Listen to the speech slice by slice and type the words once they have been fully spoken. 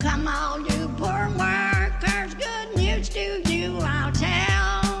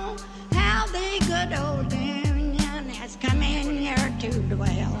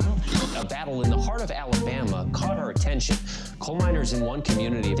part of Alabama caught our attention. Coal miners in one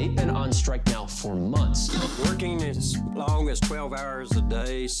community, they've been on strike now for months. Working as long as 12 hours a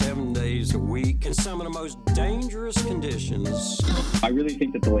day, 7 days a week, in some of the most dangerous conditions. I really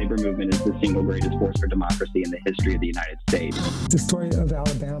think that the labor movement is the single greatest force for democracy in the history of the United States. The story of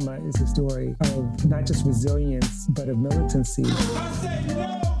Alabama is a story of not just resilience, but of militancy. I say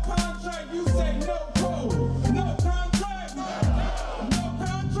no contract, you say no code. No contract, no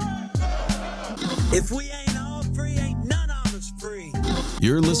contract. If we ain't all free, ain't none of us free.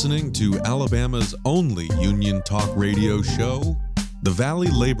 You're listening to Alabama's only union talk radio show, The Valley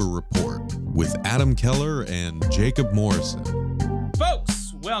Labor Report, with Adam Keller and Jacob Morrison.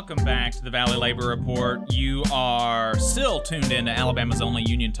 Folks, welcome back to the Valley Labor Report. You are still tuned in to Alabama's only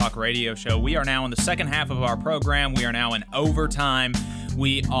union talk radio show. We are now in the second half of our program. We are now in overtime.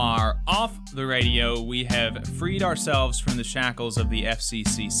 We are off the radio. We have freed ourselves from the shackles of the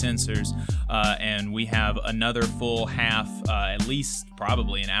FCC censors, and we have another full half, at least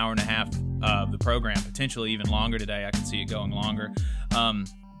probably an hour and a half of the program, potentially even longer today. I can see it going longer.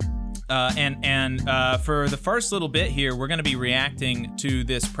 For the first little bit here, we're going to be reacting to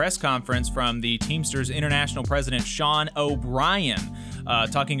this press conference from the Teamsters International President Sean O'Brien,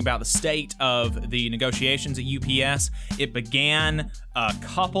 talking about the state of the negotiations at UPS. It began a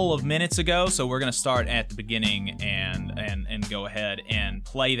couple of minutes ago, so we're going to start at the beginning and go ahead and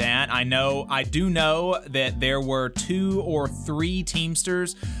play that. I do know that there were 2 or 3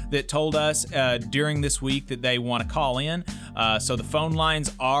 Teamsters that told us during this week that they want to call in. So the phone lines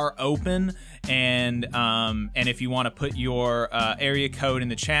are open, and if you want to put your area code in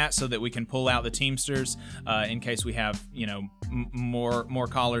the chat so that we can pull out the Teamsters in case we have more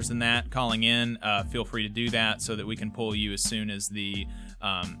callers than that calling in, feel free to do that so that we can pull you as soon as this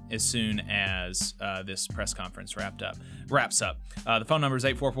press conference wraps up. The phone number is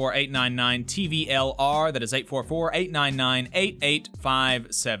 844-899-TVLR. That is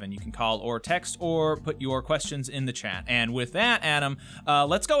 844-899-8857. You can call or text or put your questions in the chat. And with that, Adam,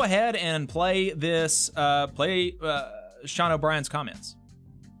 let's go ahead and play this. Sean O'Brien's comments.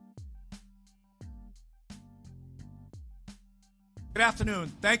 Good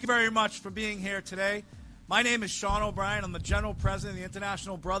afternoon. Thank you very much for being here today. My name is Sean O'Brien. I'm the General President of the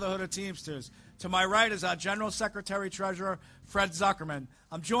International Brotherhood of Teamsters. To my right is our General Secretary-Treasurer, Fred Zuckerman.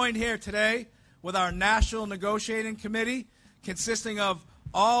 I'm joined here today with our National Negotiating Committee, consisting of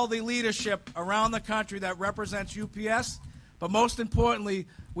all the leadership around the country that represents UPS. But most importantly,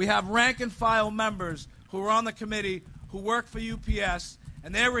 we have rank-and-file members who are on the committee who work for UPS,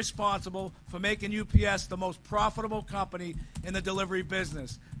 and they're responsible for making UPS the most profitable company in the delivery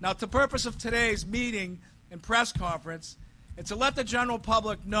business. Now, the purpose of today's meeting and press conference is to let the general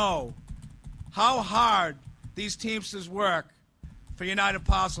public know how hard these Teamsters work for United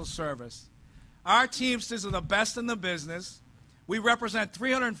Parcel Service. Our Teamsters are the best in the business. We represent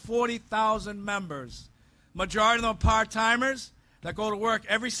 340,000 members. Majority of them are part-timers that go to work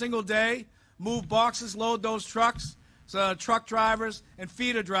every single day, move boxes, load those trucks, so truck drivers and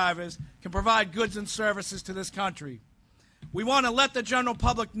feeder drivers can provide goods and services to this country. We want to let the general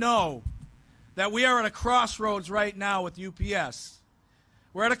public know that we are at a crossroads right now with UPS.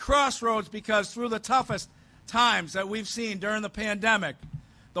 We're at a crossroads because through the toughest times that we've seen during the pandemic,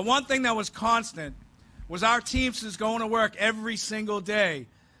 the one thing that was constant was our Teamsters going to work every single day,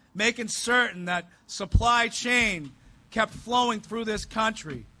 making certain that supply chain kept flowing through this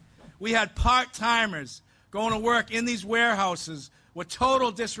country. We had part-timers going to work in these warehouses with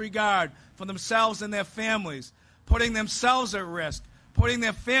total disregard for themselves and their families, putting themselves at risk, putting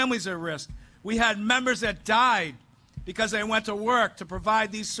their families at risk. We had members that died because they went to work to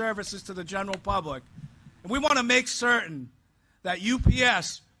provide these services to the general public. And we want to make certain that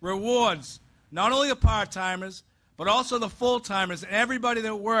UPS rewards not only the part-timers, but also the full-timers and everybody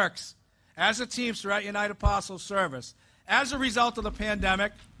that works as a Teamster at United Parcel Service. As a result of the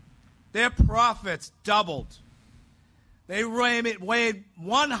pandemic, their profits doubled. They weighed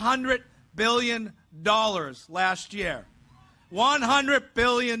 $100 billion last year. $100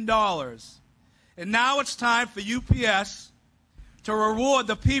 billion. And now it's time for UPS to reward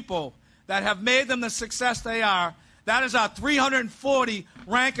the people that have made them the success they are. That is our 340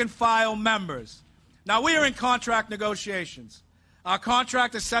 rank-and-file members. Now, we are in contract negotiations. Our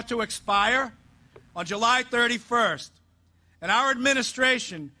contract is set to expire on July 31st. And our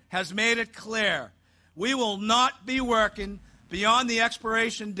administration has made it clear we will not be working beyond the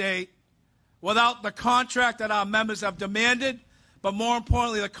expiration date without the contract that our members have demanded, but more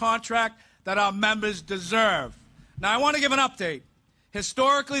importantly, the contract that our members deserve. Now, I want to give an update.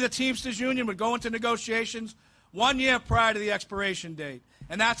 Historically, the Teamsters Union would go into negotiations 1 year prior to the expiration date.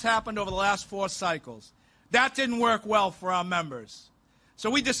 and that's happened over the last 4 cycles. That didn't work well for our members. So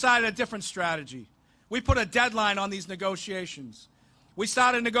we decided a different strategy. We put a deadline on these negotiations. We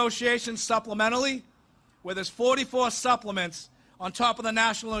started negotiations supplementally, where there's 44 supplements on top of the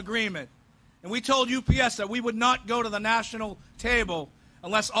national agreement. And we told UPS that we would not go to the national table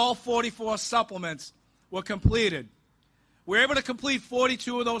unless all 44 supplements were completed. We were able to complete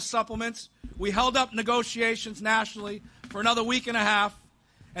 42 of those supplements. We held up negotiations nationally for another week and a half,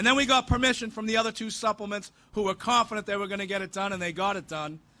 and then we got permission from the other 2 supplements who were confident they were going to get it done, and they got it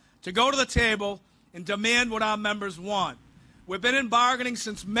done, to go to the table and demand what our members want. We've been in bargaining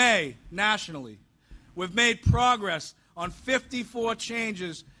since May nationally. We've made progress on 54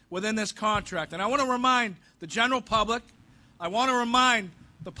 changes within this contract. And I want to remind the general public, I want to remind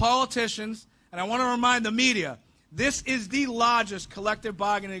the politicians, and I want to remind the media, this is the largest collective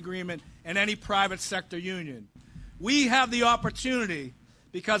bargaining agreement in any private sector union. We have the opportunity,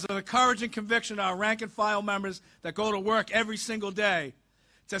 because of the courage and conviction of our rank and file members that go to work every single day,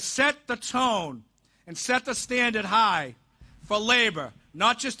 to set the tone and set the standard high for labor,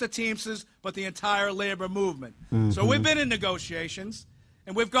 not just the Teamsters, but the entire labor movement. So we've been in negotiations,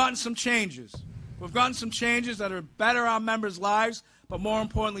 and we've gotten some changes. We've gotten some changes that are better our members' lives, but more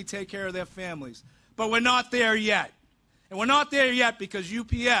importantly, take care of their families. But we're not there yet. And we're not there yet because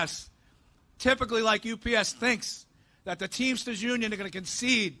UPS, typically like UPS, thinks that the Teamsters Union are going to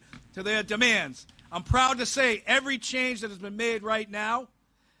concede to their demands. I'm proud to say every change that has been made right now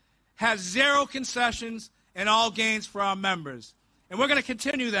has 0 concessions and all gains for our members. And we're going to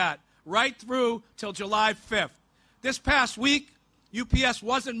continue that right through till July 5th. This past week, UPS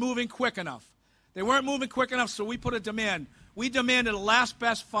wasn't moving quick enough. They weren't moving quick enough, so we put a demand. We demanded a last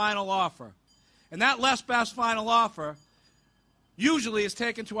best final offer. And that last best final offer usually is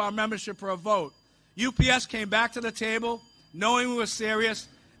taken to our membership for a vote. UPS came back to the table, knowing we were serious,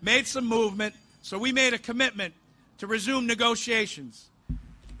 made some movement, so we made a commitment to resume negotiations.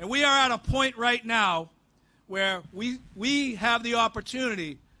 And we are at a point right now where we have the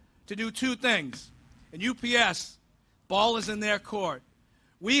opportunity to do 2 things. And UPS, ball is in their court.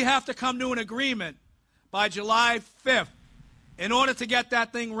 We have to come to an agreement by July 5th in order to get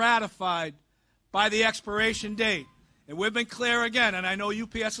that thing ratified by the expiration date. And we've been clear again, and I know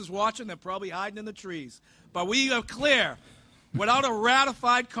UPS is watching, they're probably hiding in the trees. But we are clear, without a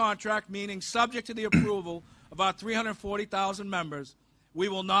ratified contract, meaning subject to the approval of our 340,000 members, we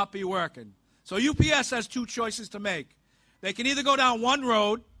will not be working. So UPS has 2 choices to make. They can either go down one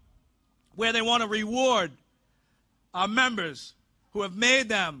road where they want to reward our members who have made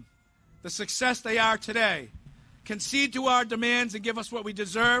them the success they are today, concede to our demands and give us what we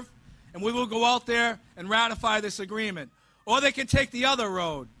deserve, and we will go out there and ratify this agreement. Or they can take the other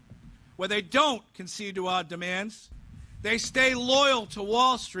road, where they don't concede to our demands. They stay loyal to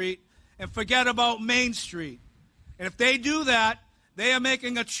Wall Street and forget about Main Street. And if they do that, they are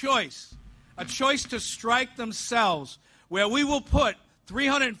making a choice to strike themselves, where we will put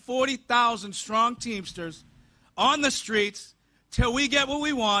 340,000 strong Teamsters on the streets till we get what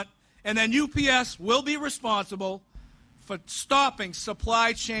we want, and then UPS will be responsible for stopping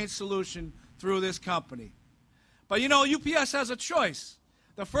supply chain solution through this company. But you know, UPS has a choice.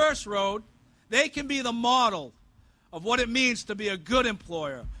 The first road, they can be the model of what it means to be a good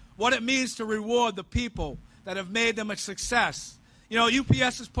employer, what it means to reward the people that have made them a success. You know,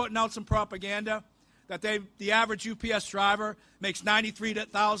 UPS is putting out some propaganda that the average UPS driver makes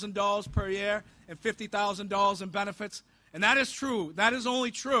 $93,000 per year and $50,000 in benefits. And that is true. That is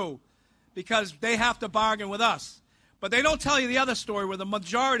only true because they have to bargain with us. But they don't tell you the other story where the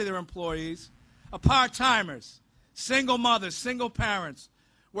majority of their employees are part-timers, single mothers, single parents,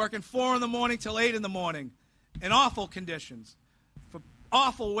 working 4 in the morning till 8 in the morning in awful conditions, for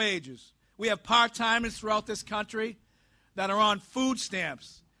awful wages. We have part-timers throughout this country that are on food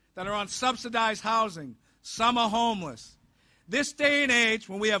stamps, that are on subsidized housing. Some are homeless. This day and age,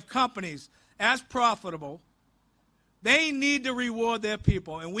 when we have companies as profitable, they need to reward their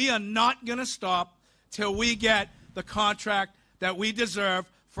people, and we are not going to stop till we get the contract that we deserve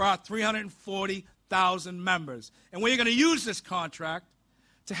for our 340,000 members. And we're going to use this contract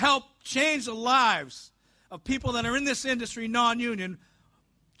to help change the lives of people that are in this industry non-union,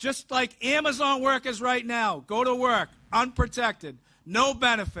 just like Amazon workers right now. Go to work, unprotected, no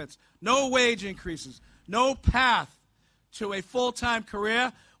benefits, no wage increases, no path to a full-time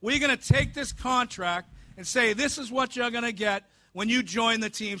career. We're going to take this contract and say, this is what you're going to get when you join the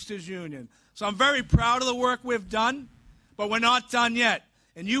Teamsters Union. So I'm very proud of the work we've done, but we're not done yet.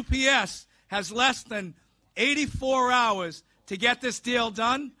 And UPS has less than 84 hours to get this deal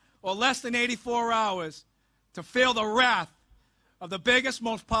done, or less than 84 hours to feel the wrath of the biggest,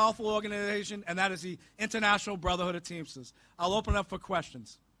 most powerful organization, and that is the International Brotherhood of Teamsters. I'll open up for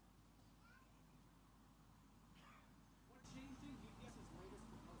questions.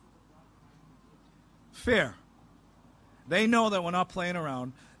 Fair. They know that we're not playing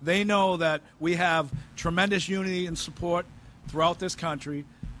around. They know that we have tremendous unity and support throughout this country.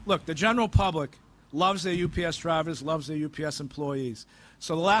 Look, the general public loves their UPS drivers, loves their UPS employees.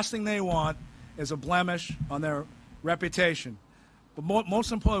 So the last thing they want is a blemish on their reputation. But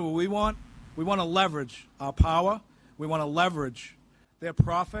most importantly, what we want to leverage our power, we want to leverage their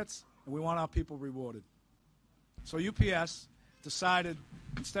profits, and we want our people rewarded. So UPS decided,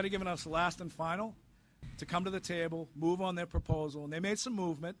 instead of giving us the last and final, to come to the table, move on their proposal, and they made some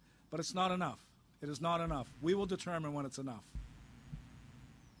movement, but it's not enough. It is not enough. We will determine when it's enough.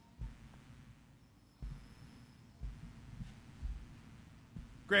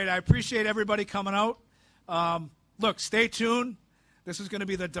 Great. I appreciate everybody coming out. Look, stay tuned. This is going to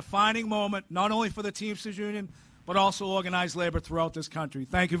be the defining moment, not only for the Teamsters Union, but also organized labor throughout this country.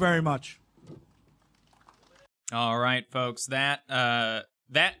 Thank you very much. All right, folks. That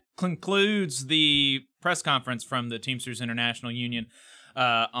concludes the press conference from the Teamsters International Union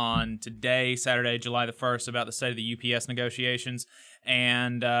on today, Saturday, July the 1st, about the state of the UPS negotiations.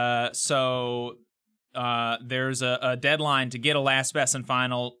 And so there's a deadline to get a last, best, and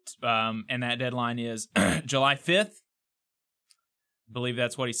final, and that deadline is July 5th. I believe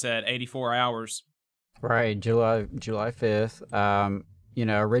that's what he said, 84 hours. Right, July 5th.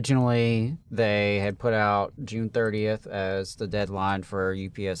 Originally they had put out June 30th as the deadline for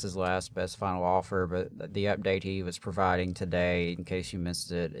UPS's last best final offer, but the update he was providing today, in case you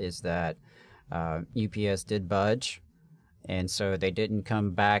missed it, is that UPS did budge, and so they didn't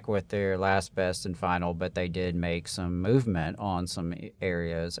come back with their last best and final, but they did make some movement on some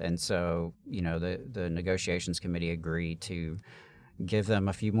areas, and so the negotiations committee agreed to give them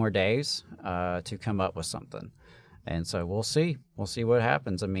a few more days to come up with something. And so we'll see what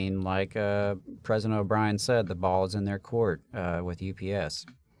happens. I mean, like President O'Brien said, the ball is in their court with UPS.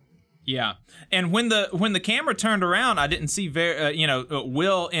 Yeah, and when the camera turned around, I didn't see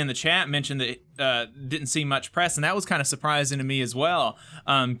Will in the chat mentioned that didn't see much press, and that was kind of surprising to me as well,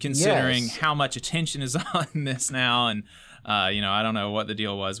 considering how much attention is on this now, and I don't know what the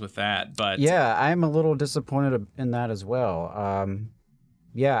deal was with that, but yeah, I'm a little disappointed in that as well.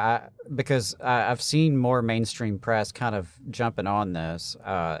 Because I've seen more mainstream press kind of jumping on this,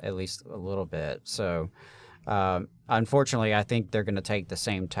 at least a little bit. So, unfortunately, I think they're going to take the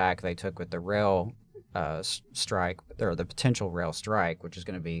same tack they took with the rail strike, or the potential rail strike, which is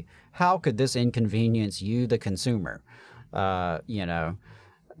going to be, how could this inconvenience you, the consumer?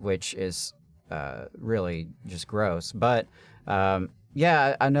 Which is really just gross. But,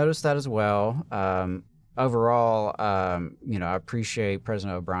 I noticed that as well. Overall, I appreciate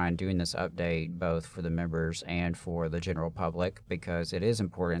President O'Brien doing this update both for the members and for the general public, because it is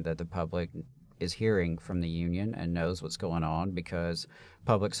important that the public is hearing from the union and knows what's going on, because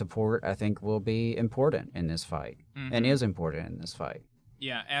public support, I think, will be important in this fight, and is important in this fight.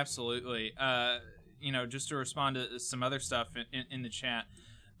 Yeah, absolutely. Just to respond to some other stuff in the chat,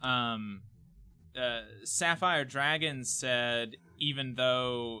 Sapphire Dragon said, even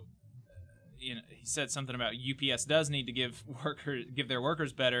though he said something about UPS does need to give their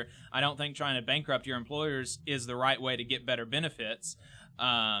workers better, I don't think trying to bankrupt your employers is the right way to get better benefits.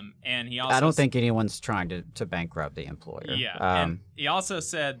 And he also, I don't think anyone's trying to bankrupt the employer. Yeah, and he also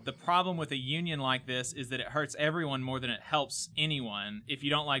said the problem with a union like this is that it hurts everyone more than it helps anyone. If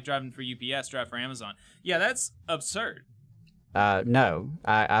you don't like driving for UPS, drive for Amazon. Yeah, that's absurd. No,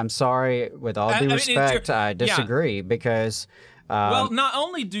 I'm sorry. With all due respect, I disagree, because. Well, not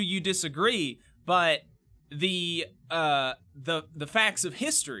only do you disagree, but the facts of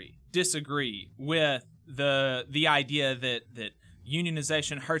history disagree with the idea that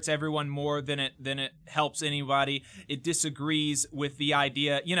unionization hurts everyone more than it helps anybody. It disagrees with the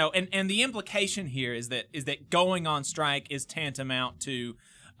idea, and the implication here is that going on strike is tantamount to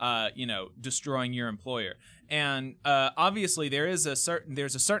destroying your employer. And obviously there's a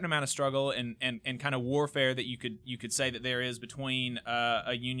certain amount of struggle and kind of warfare that you could say that there is between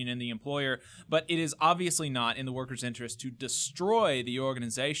a union and the employer, but it is obviously not in the workers' interest to destroy the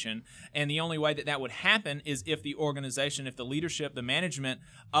organization. And the only way that would happen is if the organization, if the leadership, the management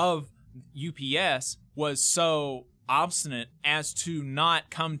of UPS was so obstinate as to not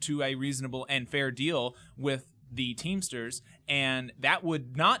come to a reasonable and fair deal with the Teamsters, and that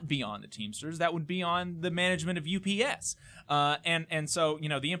would not be on the Teamsters. That would be on the management of UPS. And so,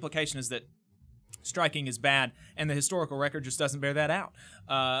 the implication is that striking is bad, and the historical record just doesn't bear that out.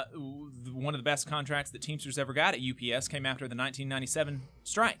 One of the best contracts that Teamsters ever got at UPS came after the 1997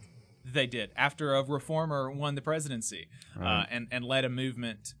 strike. They did after a reformer won the presidency, and led a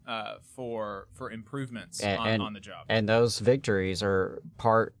movement for improvements on the job. And those victories are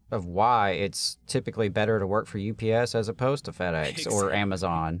part of why it's typically better to work for UPS as opposed to FedEx or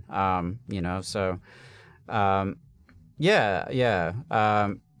Amazon. I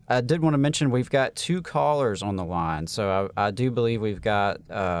did want to mention we've got 2 callers on the line, so I do believe we've got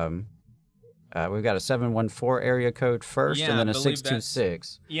a 714 area code first, and then a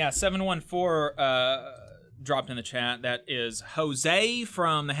 626. Yeah, 714 dropped in the chat. That is Jose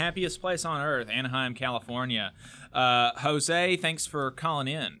from the happiest place on earth, Anaheim, California. Jose, thanks for calling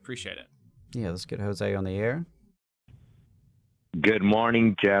in. Appreciate it. Yeah, let's get Jose on the air. Good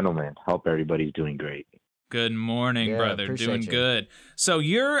morning, gentlemen. Hope everybody's doing great. Good morning, brother. Doing good. So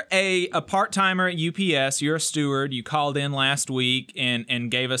you're a part-timer at UPS. You're a steward. You called in last week and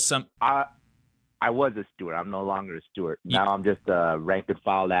gave us some... I was a steward. I'm no longer a steward. Now I'm just a rank and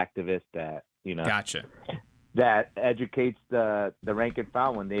file activist that, Gotcha. That educates the rank and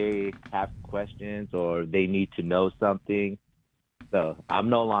file when they have questions or they need to know something. So I'm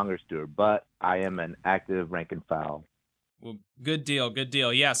no longer a steward, but I am an active rank and file. Well, good deal.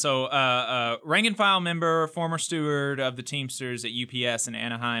 Yeah, so rank and file member, former steward of the Teamsters at UPS in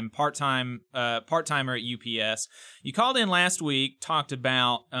Anaheim, part-timer at UPS. You called in last week, talked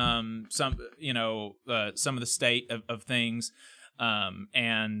about some of the state of things,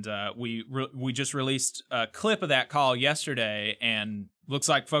 and we just released a clip of that call yesterday, and looks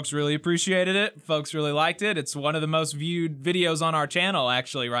like folks really appreciated it. Folks really liked it. It's one of the most viewed videos on our channel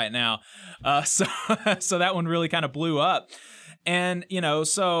actually right now. So that one really kind of blew up. And,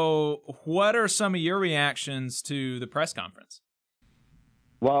 so what are some of your reactions to the press conference?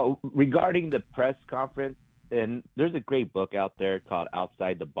 Well, regarding the press conference, and there's a great book out there called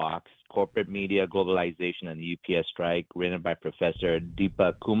Outside the Box, Corporate Media, Globalization, and the UPS Strike, written by Professor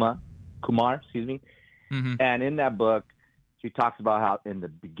Deepa Kumar. Mm-hmm. And in that book, she talks about how in the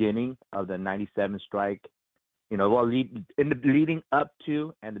beginning of the 97 strike, leading up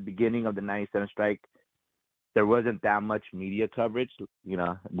to and the beginning of the 97 strike, there wasn't that much media coverage.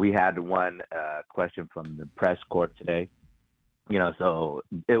 We had one question from the press corps today. So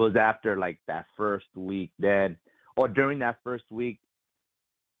it was after like that first week then, or during that first week,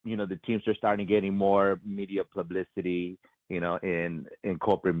 the Teamsters starting getting more media publicity, in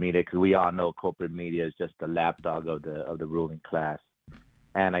corporate media, because we all know corporate media is just the lapdog of the ruling class.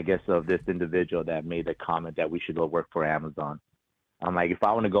 And I guess of this individual that made the comment that we should go work for Amazon. I'm like, if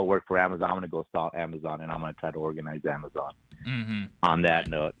I want to go work for Amazon, I'm going to go sell Amazon, and I'm going to try to organize Amazon. Mm-hmm. On that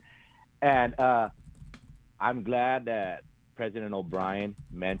note. And I'm glad that President O'Brien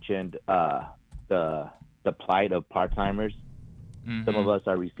mentioned the plight of part-timers. Mm-hmm. Some of us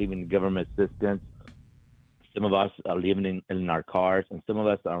are receiving government assistance. Some of us are living in our cars, and some of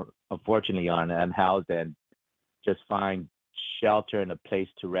us are unfortunately unhoused and just find shelter and a place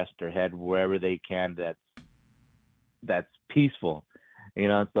to rest their head wherever they can that's peaceful.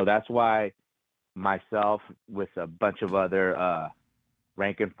 So that's why myself with a bunch of other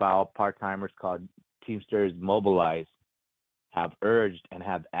rank and file part-timers called Teamsters Mobilize have urged and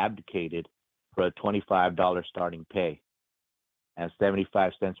have advocated for a $25 starting pay and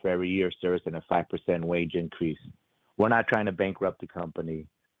 75 cents for every year service and a 5% wage increase. We're not trying to bankrupt the company.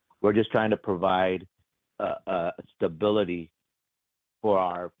 We're just trying to provide stability for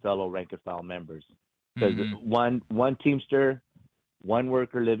our fellow rank and file members. Because one Teamster, one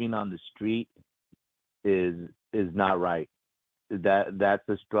worker living on the street is not right. That's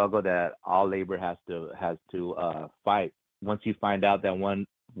a struggle that all labor has to fight. Once you find out that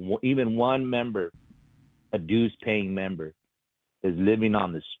even one member, a dues paying member, is living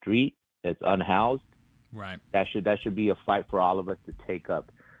on the street, that's unhoused, right? That should be a fight for all of us to take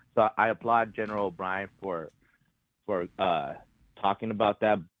up. So I applaud General O'Brien for talking about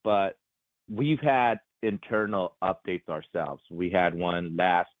that. But we've had internal updates ourselves. We had one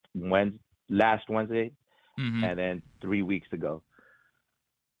last Wednesday, mm-hmm. and then 3 weeks ago.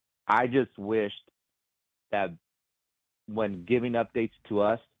 I just wished that when giving updates to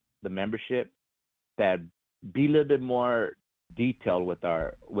us, the membership, that be a little bit more detailed with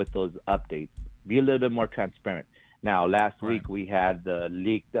those updates. Be a little bit more transparent. Now, last week we had the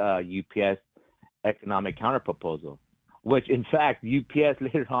leaked UPS economic counterproposal, which in fact UPS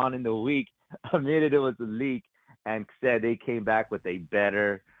later on in the week admitted it was a leak and said they came back with a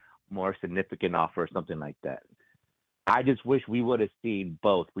better, more significant offer or something like that. I just wish we would have seen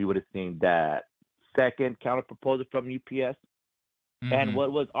both. We would have seen that second counterproposal from UPS And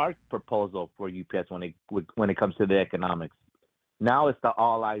what was our proposal for UPS when it comes to the economics? Now it's the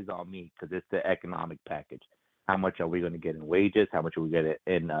all eyes on me because it's the economic package. How much are we going to get in wages? How much are we going to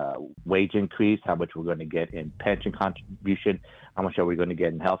get in wage increase? How much we're going to get in pension contribution? How much are we going to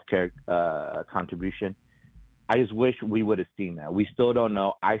get in healthcare contribution? I just wish we would have seen that. We still don't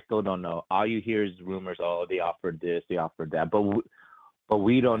know. I still don't know. All you hear is rumors. Oh, they offered this, they offered that, but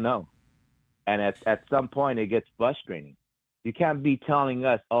we don't know. And at some point, it gets frustrating. You can't be telling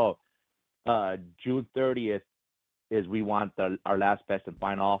us, oh, June 30th is we want our last best and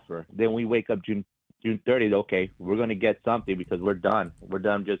final offer. Then we wake up June 30th. Okay, we're going to get something because we're done. We're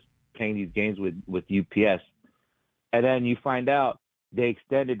done just playing these games with UPS. And then you find out they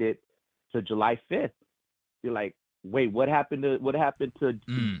extended it to July 5th. You're like, wait, what happened to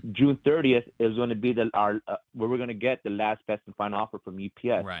June 30th is going to be where we're going to get the last best and final offer from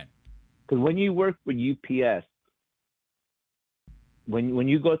UPS. Right. Because when you work for UPS, when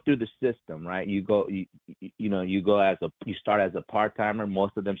you go through the system, right? You start as a part-timer.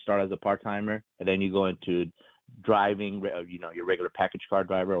 Most of them start as a part-timer, and then you go into driving, your regular package car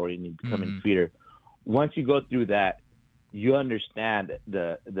driver, or you become a feeder. Once you go through that, you understand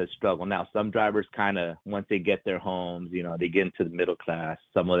the struggle. Now, some drivers kind of, once they get their homes, they get into the middle class.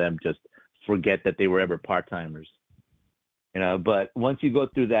 Some of them just forget that they were ever part-timers, but once you go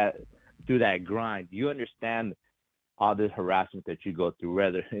through that grind, you understand all the harassment that you go through,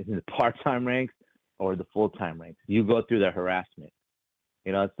 whether in the part-time ranks or the full-time ranks. You go through the harassment,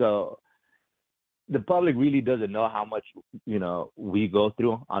 so the public really doesn't know how much, we go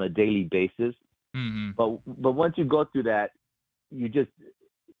through on a daily basis. But once you go through that, you just,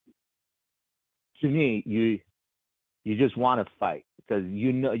 to me, you just want to fight because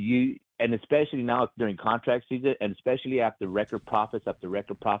and especially now during contract season, and especially after record profits after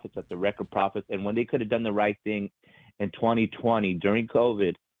record profits after record profits, and when they could have done the right thing in 2020 during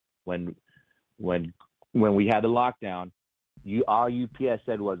COVID, when we had the lockdown, all UPS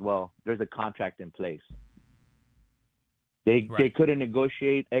said was, well, there's a contract in place. They couldn't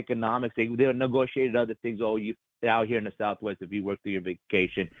negotiate economics. They negotiated other things. Oh, you out here in the Southwest, if you work through your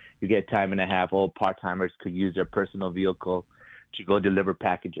vacation, you get time and a half. Oh, part-timers could use their personal vehicle to go deliver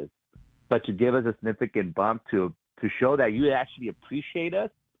packages. But to give us a significant bump to show that you actually appreciate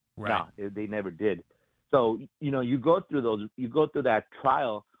us, no, they never did. So, you go through that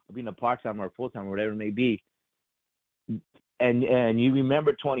trial of being a part-timer or full-timer, whatever it may be, and you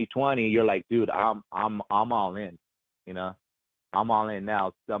remember 2020, you're like, dude, I'm all in. I'm all in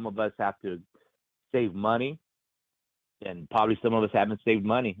now. Some of us have to save money, and probably some of us haven't saved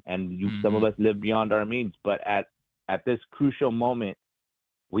money, and some of us live beyond our means. But at this crucial moment,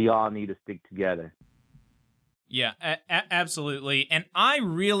 we all need to stick together. Yeah, absolutely. And I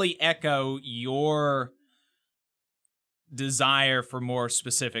really echo your desire for more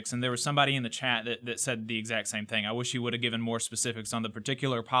specifics. And there was somebody in the chat that said the exact same thing. I wish you would have given more specifics on the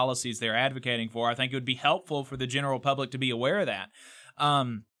particular policies they're advocating for. I think it would be helpful for the general public to be aware of that.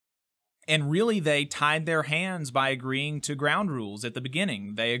 And really, they tied their hands by agreeing to ground rules at the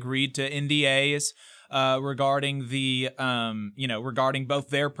beginning. They agreed to NDAs regarding regarding both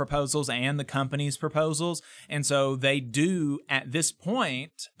their proposals and the company's proposals. And so they do, at this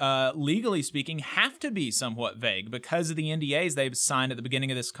point, legally speaking, have to be somewhat vague because of the NDAs they've signed at the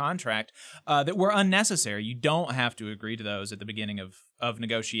beginning of this contract that were unnecessary. You don't have to agree to those at the beginning of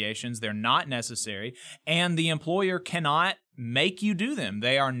negotiations. They're not necessary, and the employer cannot make you do them.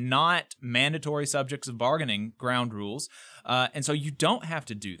 They are not mandatory subjects of bargaining ground rules, and so you don't have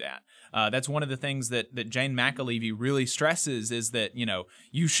to do that. That's one of the things that Jane McAlevey really stresses is that,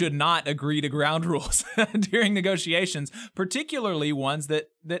 you should not agree to ground rules during negotiations, particularly ones that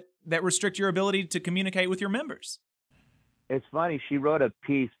restrict your ability to communicate with your members. It's funny. She wrote a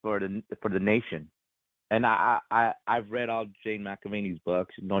piece for the Nation, and I've read all Jane McAlevey's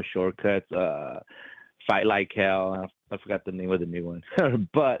books, No Shortcuts, Fight Like Hell. I forgot the name of the new one,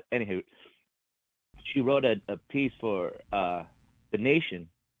 but anywho, she wrote a piece for the Nation.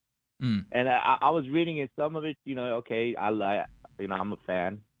 And I was reading it, some of it, okay, I'm a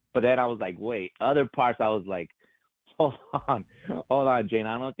fan. But then I was like, wait, other parts I was like, hold on, Jane.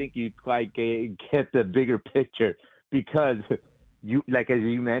 I don't think you quite get the bigger picture because you, like as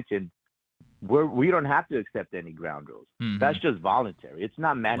you mentioned, we don't have to accept any ground rules. That's just voluntary. It's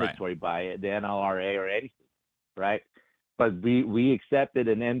not mandatory by the NLRA or anything, right? But we accepted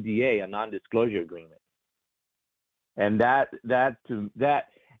an NDA, a non-disclosure agreement, and that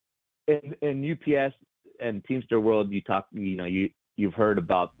in UPS and Teamster world, you've heard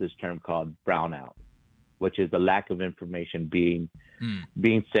about this term called brownout, which is the lack of information being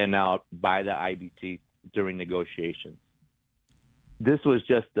sent out by the IBT during negotiations. this was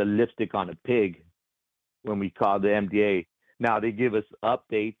just the lipstick on a pig when we called the MDA. Now they give us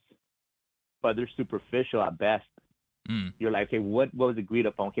updates, but they're superficial at best. You're like, okay, what was agreed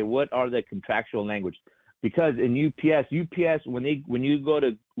upon? Okay, what are the contractual language? Because in UPS, when you go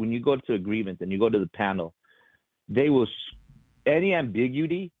to agreements and you go to the panel, they will any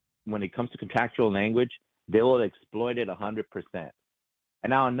ambiguity when it comes to contractual language, they will exploit it 100%. And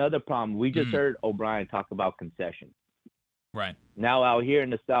now another problem, we just heard O'Brien talk about concessions. Right. Now out here in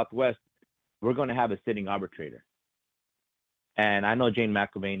the Southwest, we're going to have a sitting arbitrator. And I know Jane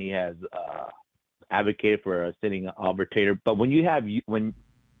McElvaney has advocated for a sitting arbitrator, but when you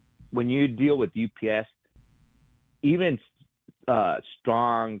deal with UPS, even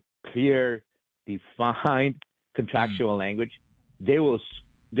strong, clear, defined contractual language, they will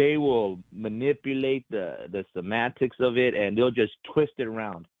manipulate the semantics of it, and they'll just twist it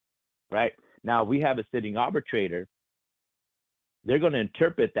around. Right now, we have a sitting arbitrator. They're going to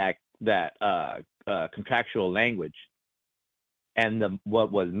interpret that contractual language. And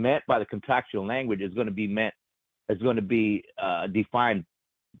what was meant by the contractual language is going to be defined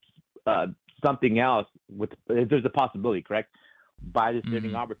something else if there's a possibility, correct, by the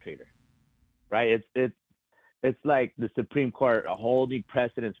sitting arbitrator, right? It's like the Supreme Court holding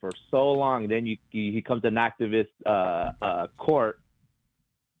precedence for so long, then he comes to an activist court,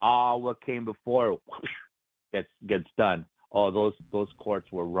 all what came before gets done. Oh, those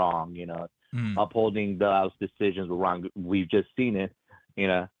courts were wrong, upholding those decisions were wrong. We've just seen it,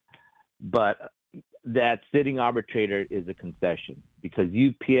 but that sitting arbitrator is a concession because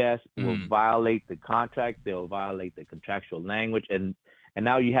UPS will violate the contract. They'll violate the contractual language. And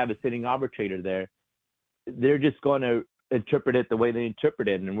now you have a sitting arbitrator there. They're just going to interpret it the way they interpret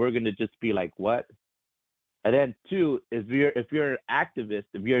it. And we're going to just be like, what? And then two, if you're an activist,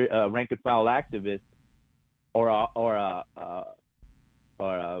 if you're a rank and file activist or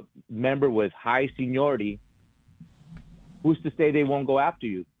a member with high seniority, who's to say they won't go after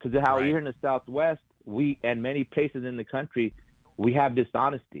you? Because how here in the Southwest, we and many places in the country, we have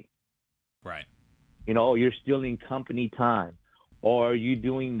dishonesty. Right. You're stealing company time, or you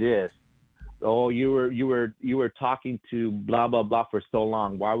doing this, or you were talking to blah blah blah for so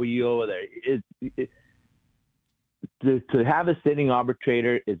long. Why were you over there? To have a sitting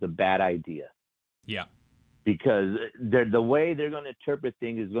arbitrator is a bad idea. Yeah. Because the way they're going to interpret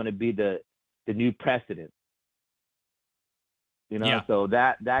things is going to be the new precedent. So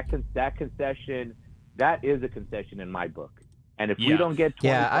that concession, that is a concession in my book. And if we don't get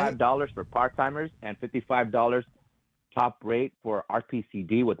 $25 for part-timers and $55 top rate for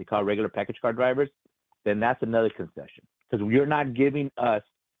RPCD, what they call regular package car drivers, then that's another concession. Because you're not giving us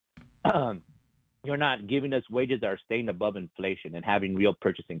wages that are staying above inflation and having real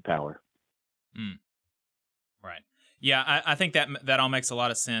purchasing power. Right. Yeah, I think that all makes a lot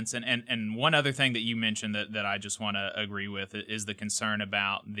of sense. And one other thing that you mentioned that I just want to agree with is the concern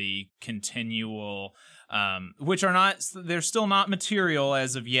about the continual, which they're still not material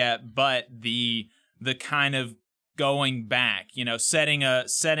as of yet, but the kind of going back, setting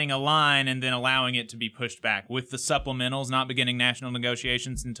a line and then allowing it to be pushed back with the supplementals, not beginning national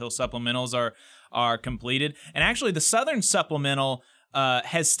negotiations until supplementals are completed. And actually, the Southern supplemental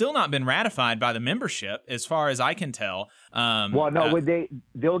has still not been ratified by the membership, as far as I can tell.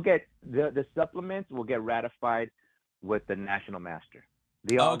 They'll get the supplements will get ratified with the national master.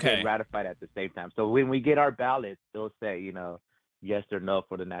 They all get ratified at the same time. So when we get our ballots, they'll say, yes or no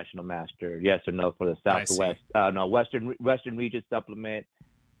for the national master, yes or no for the Southwest, Western region supplement,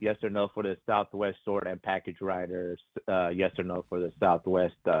 yes or no for the Southwest sort and package riders, yes or no for the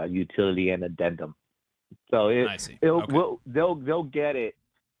Southwest utility and addendum. So they'll get it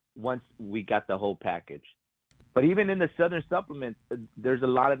once we got the whole package. But even in the Southern supplement, there's a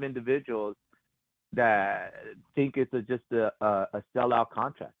lot of individuals that think it's just a sellout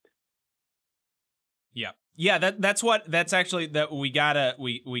contract. Yeah. Yeah, that's actually that we got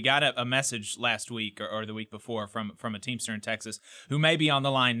a message last week or the week before from a Teamster in Texas who may be on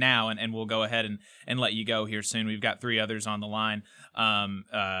the line now, and we'll go ahead and let you go here soon. We've got 3 others on the line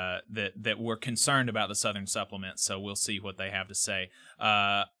that were concerned about the Southern supplement, so we'll see what they have to say.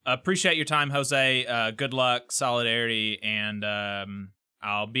 Appreciate your time, Jose. Good luck, solidarity, and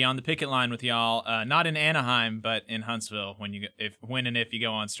I'll be on the picket line with y'all. Not in Anaheim, but in Huntsville when and if you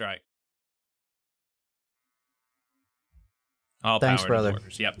go on strike. All thanks, power brother. To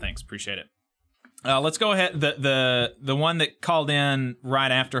workers. Yep, thanks. Appreciate it. Let's go ahead. The one that called in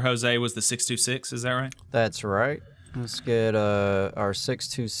right after Jose was the 626. Is that right? That's right. Let's get our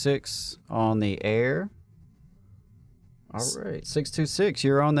 626 on the air. All right, 626,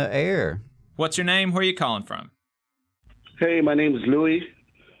 you're on the air. What's your name? Where are you calling from? Hey, my name is Louis.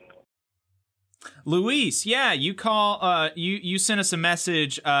 Luis, yeah, you you sent us a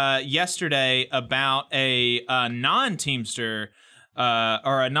message yesterday about a non-Teamster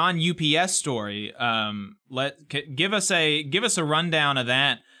or a non-UPS story. Give us a rundown of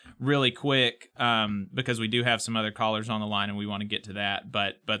that really quick, because we do have some other callers on the line and we want to get to that.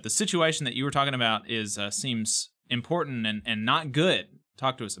 But the situation that you were talking about seems important and not good.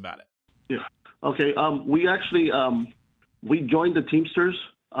 Talk to us about it. Yeah. Okay. We actually we joined the Teamsters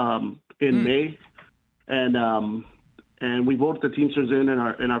in May, and we voted the Teamsters in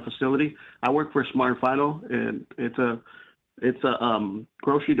our facility. I work for Smart Final, and it's a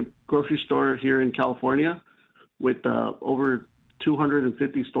grocery store here in California with over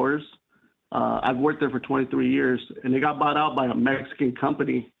 250 stores. I've worked there for 23 years, and they got bought out by a Mexican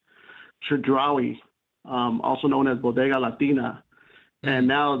company, Chedraui, also known as Bodega Latina, and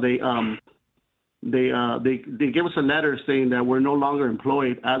now they give us a letter saying that we're no longer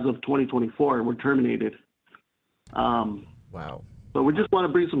employed as of 2024. We're terminated. Wow. So we just want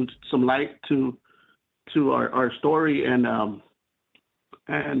to bring some light to our story, and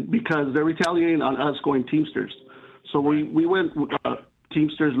because they're retaliating on us going Teamsters. So we went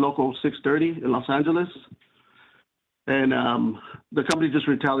Teamsters Local 630 in Los Angeles, and the company just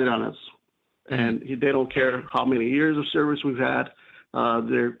retaliated on us. And they don't care how many years of service we've had.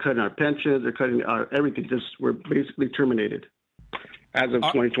 They're cutting our pensions. They're cutting our everything. We're basically terminated as of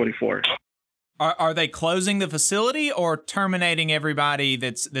 2024. Are they closing the facility or terminating everybody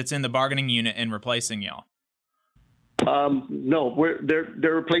that's in the bargaining unit and replacing y'all? No,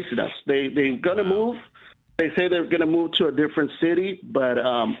 they're replacing us. They're gonna move. They say they're gonna move to a different city, but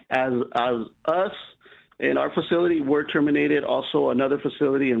as us in our facility, we're terminated. Also, another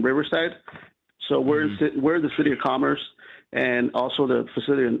facility in Riverside. So we're the City of Commerce, and also the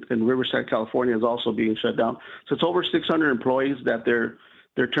facility in Riverside, California, is also being shut down. So it's over 600 employees that they're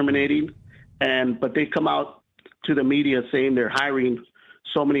terminating, but they come out to the media saying they're hiring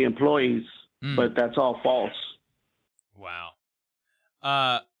so many employees, but that's all false. Wow.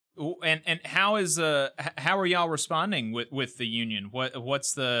 And how are y'all responding with the union?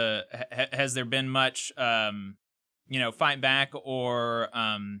 Has there been much fight back or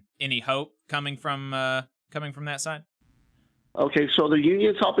any hope coming from that side? Okay, so the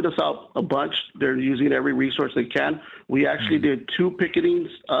union's helping us out a bunch. They're using every resource they can. We actually did 2 picketings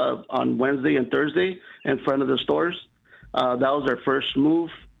on Wednesday and Thursday in front of the stores. That was our first move.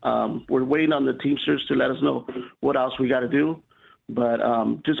 We're waiting on the Teamsters to let us know what else we got to do. But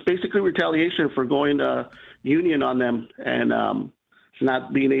just basically retaliation for going union on them and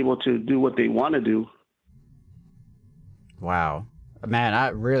not being able to do what they want to do. Wow. Man, I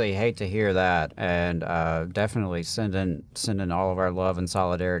really hate to hear that, and definitely sending all of our love and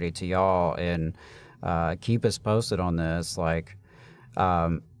solidarity to y'all, and keep us posted on this. Like,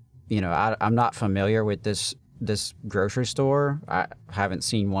 I'm not familiar with this grocery store. I haven't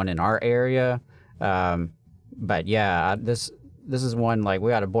seen one in our area, but yeah, this is one like we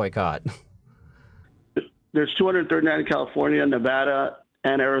got to boycott. There's 239 in California, Nevada,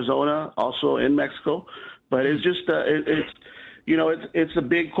 and Arizona, also in Mexico, but it's just it's a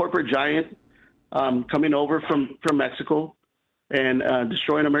big corporate giant coming over from Mexico and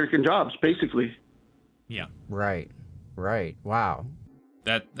destroying American jobs, basically. Yeah. Right. Wow.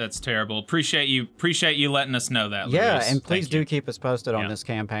 That's terrible. Appreciate you letting us know that. Yeah, Luis. and please do keep us posted on this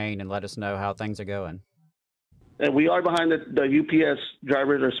campaign and let us know how things are going. And we are behind the UPS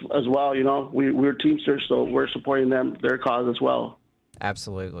drivers as well. We're Teamsters, so we're supporting their cause as well.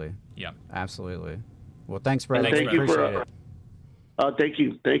 Absolutely. Yeah. Absolutely. Well, thanks, brother. Thank you Appreciate it. Thank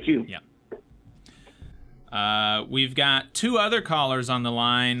you. Yeah. We've got 2 other callers on the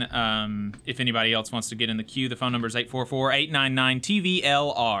line. If anybody else wants to get in the queue, the phone number is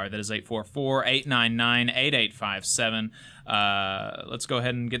 844-899-TVLR. That is 844-899-8857. Let's go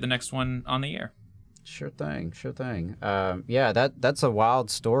ahead and get the next one on the air. Sure thing. Yeah, that's a wild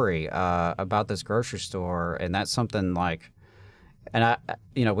story about this grocery store, and that's something like, and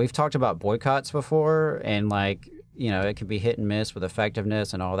we've talked about boycotts before, and like, it can be hit and miss with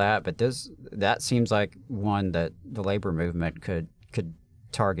effectiveness and all that, but that seems like one that the labor movement could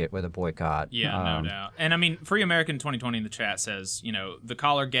target with a boycott. Yeah, no doubt. And I mean, Free American 2020 in the chat says, the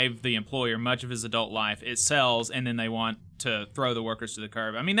caller gave the employer much of his adult life. It sells, and then they want to throw the workers to the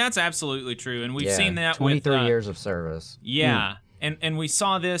curb. I mean, that's absolutely true, and we've seen that 23 with years of service. Yeah, and we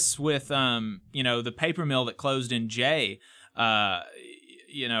saw this with the paper mill that closed in Jay. That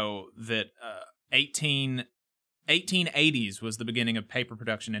 1880s was the beginning of paper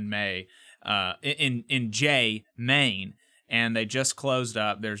production in Jay, Maine. and they just closed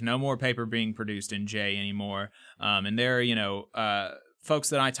up. There's no more paper being produced in J anymore. And there are, folks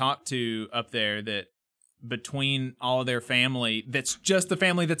that I talked to up there that between all of their family, that's just the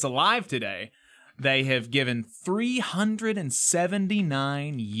family that's alive today, they have given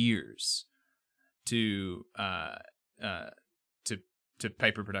 379 years to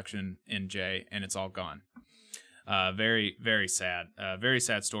paper production in J, and it's all gone. Very, very sad. Very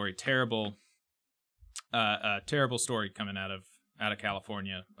sad story. Terrible story coming out of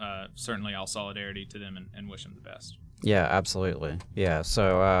California. Certainly all solidarity to them and wish them the best. Yeah, absolutely. Yeah,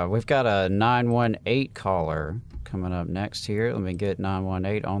 so we've got a 918 caller coming up next here. Let me get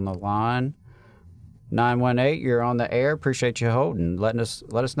 918 on the line. 918, you're on the air. Appreciate you holding. Let us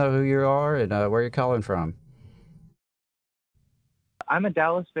know who you are and where you're calling from. I'm a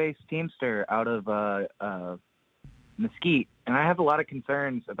Dallas-based Teamster out of Mesquite, and I have a lot of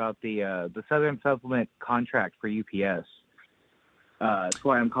concerns about the Southern Supplement contract for UPS. That's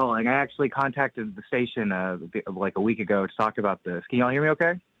why I'm calling. I actually contacted the station like a week ago to talk about this. Can y'all hear me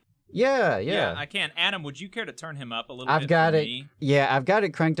okay? Yeah, I can. Adam, would you care to turn him up a little I've bit got for it. me? Yeah, I've got it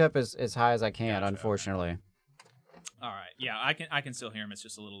cranked up as high as I can, Gotcha. Unfortunately. All right. Yeah, I can still hear him. It's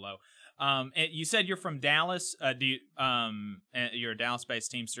just a little low. You said you're from Dallas. You're a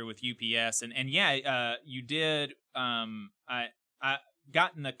Dallas-based Teamster with UPS, and yeah, you did. I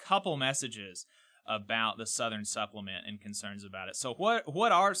gotten a couple messages about the Southern Supplement and concerns about it. So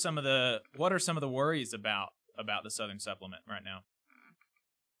what are some of the worries about the Southern Supplement right now?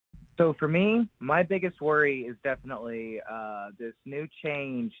 So for me, my biggest worry is definitely this new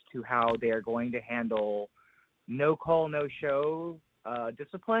change to how they are going to handle no call, no show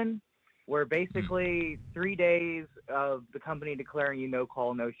discipline, where basically 3 days of the company declaring you no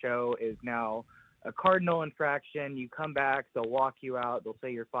call, no show is now a cardinal infraction. You come back, they'll walk you out, they'll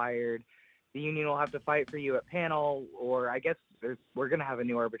say you're fired. The union will have to fight for you at panel, or I guess we're going to have a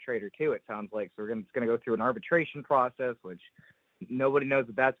new arbitrator too, it sounds like. So it's going to go through an arbitration process, which nobody knows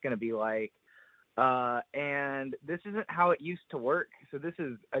what that's going to be like. And this isn't how it used to work. So this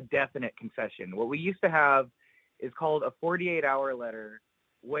is a definite concession. What we used to have is called a 48-hour letter,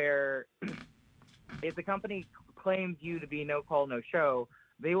 where if the company claims you to be no call, no show,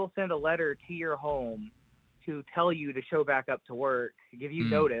 they will send a letter to your home to tell you to show back up to work, give you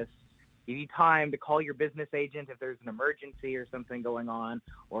notice, give you time to call your business agent if there's an emergency or something going on,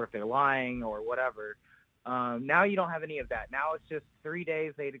 or if they're lying or whatever. Now you don't have any of that. Now it's just 3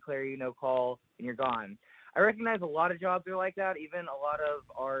 days, they declare you no call, and you're gone. I recognize a lot of jobs are like that. Even a lot of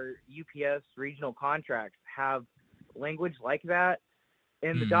our UPS regional contracts have language like that.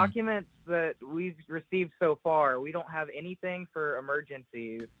 In the documents that we've received so far, we don't have anything for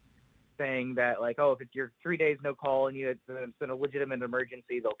emergencies saying that, like, oh, if it's your 3 days no call and it's a legitimate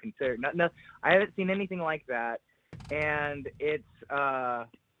emergency, they'll consider. No, I haven't seen anything like that. And it's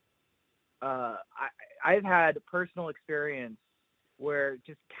I've had personal experience where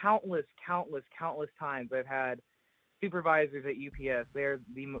just countless times I've had supervisors at UPS. They're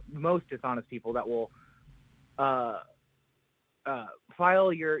the most dishonest people that will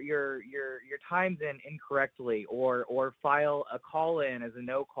file your times in incorrectly, or file a call in as a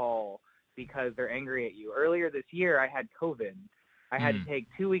no call because they're angry at you. Earlier this year, I had COVID. I had to take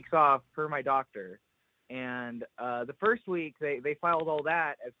 2 weeks off per my doctor. And the first week, they filed all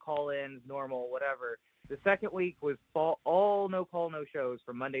that as call-ins, normal, whatever. The second week was all no call, no shows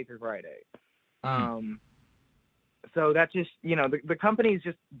from Monday through Friday. So that's just, the company is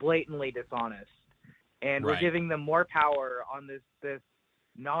just blatantly dishonest. And we're giving them more power on this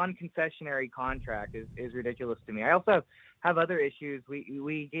non-concessionary contract is ridiculous to me. I also have other issues.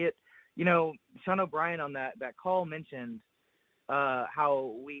 We get, Sean O'Brien on that call mentioned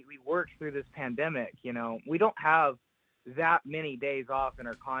how we worked through this pandemic. We don't have that many days off in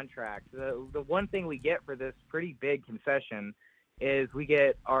our contract. The one thing we get for this pretty big concession is we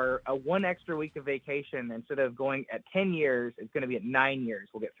get a 1 extra week of vacation. Instead of going at 10 years, it's going to be at 9 years.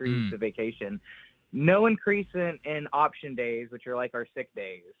 We'll get 3 weeks of vacation. No increase in option days, which are like our sick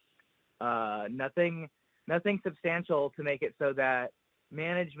days. Nothing substantial to make it so that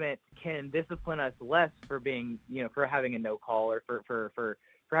management can discipline us less for being, for having a no call, or for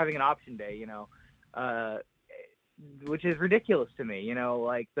having an option day, which is ridiculous to me.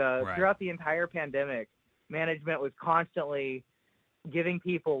 Throughout the entire pandemic, management was constantly giving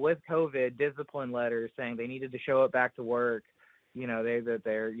people with COVID discipline letters saying they needed to show up back to work,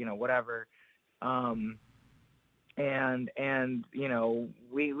 they're whatever.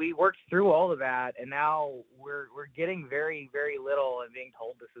 We worked through all of that, and now we're getting very, very little and being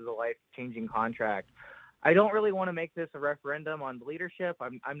told this is a life-changing contract. I don't really want to make this a referendum on leadership.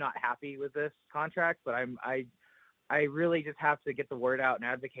 I'm not happy with this contract, but I I really just have to get the word out and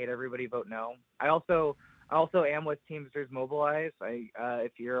advocate everybody vote no. I also am with Teamsters Mobilize.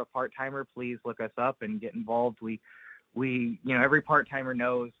 If you're a part-timer, please look us up and get involved. We every part-timer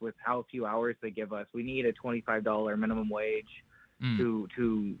knows with how few hours they give us, we need a $25 minimum wage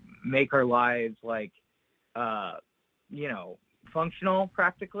to make our lives functional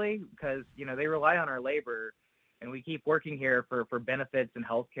practically, because, they rely on our labor and we keep working here for benefits and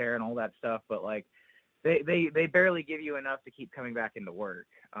healthcare and all that stuff. But they barely give you enough to keep coming back into work.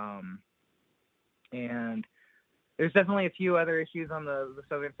 And there's definitely a few other issues on the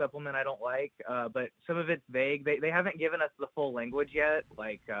Southern Supplement I don't like, but some of it's vague. They haven't given us the full language yet,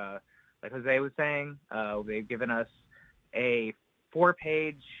 like Jose was saying. They've given us a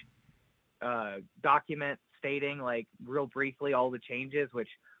 4-page document stating, real briefly, all the changes, which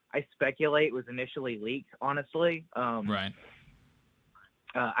I speculate was initially leaked, honestly. Right.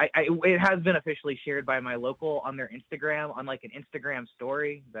 It has been officially shared by my local on their Instagram, on an Instagram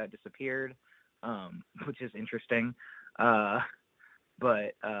story that disappeared, which is interesting. Yeah,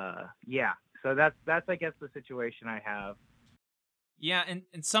 so that's I guess the situation I have. Yeah,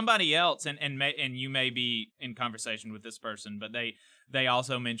 and somebody else, and you may be in conversation with this person, but they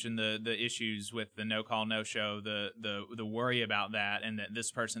also mentioned the issues with the no call no show, the worry about that, and that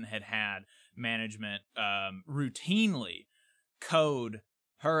this person had management routinely code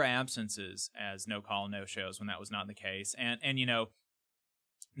her absences as no call no shows when that was not the case, and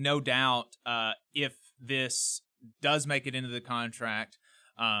no doubt if this does make it into the contract,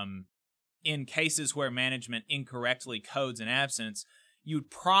 in cases where management incorrectly codes an absence,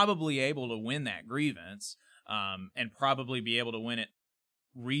 you'd probably able to win that grievance, and probably be able to win it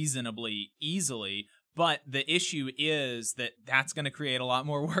reasonably easily. But the issue is that that's going to create a lot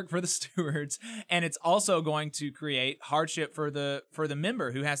more work for the stewards, and it's also going to create hardship for the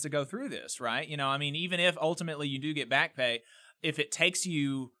member who has to go through this, right? Even if ultimately you do get back pay, if it takes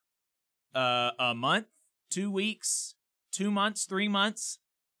you a month, 2 weeks, 2 months, 3 months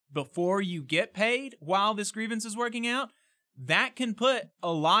before you get paid while this grievance is working out, that can put a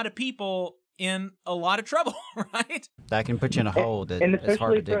lot of people in a lot of trouble, right? That can put you in a hole that is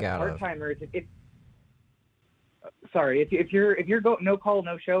hard to dig out of. Part-timers, if you're no call,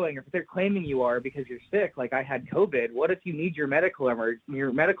 no showing, or if they're claiming you are because you're sick, like I had COVID, what if you need your medical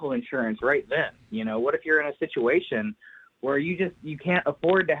insurance right then? What if you're in a situation where you can't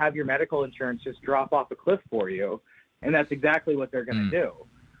afford to have your medical insurance just drop off a cliff for you, and that's exactly what they're going to do.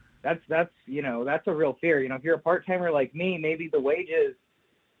 That's a real fear. If you're a part-timer like me, maybe the wages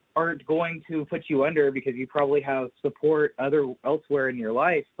aren't going to put you under because you probably have support elsewhere in your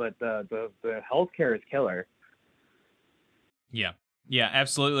life, but the healthcare is killer. Yeah,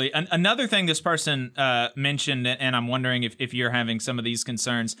 absolutely. Another thing this person mentioned, and I'm wondering if you're having some of these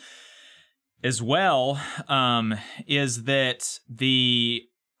concerns as well, is that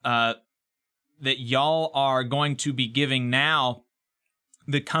that y'all are going to be giving now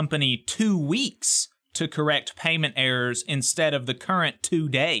the company 2 weeks to correct payment errors instead of the current 2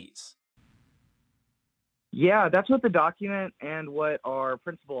 days. Yeah, that's what the document and what our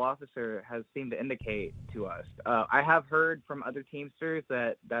principal officer has seemed to indicate to us. I have heard from other Teamsters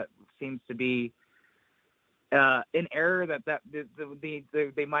that seems to be an error, that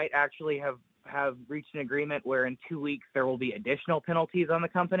they might actually have reached an agreement where in 2 weeks there will be additional penalties on the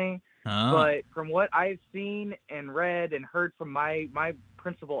company. Oh. But from what I've seen and read and heard from my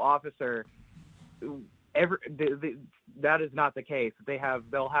principal officer, that is not the case.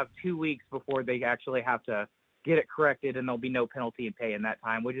 They'll have 2 weeks before they actually have to get it corrected, and there'll be no penalty and pay in that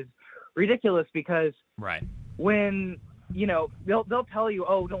time, which is ridiculous because right when they'll tell you,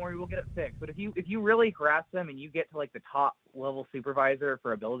 oh, don't worry, we'll get it fixed. But if you really harass them and you get to the top level supervisor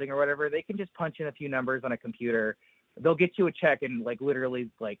for a building or whatever, they can just punch in a few numbers on a computer. They'll get you a check in literally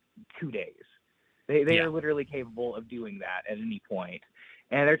 2 days. They are literally capable of doing that at any point.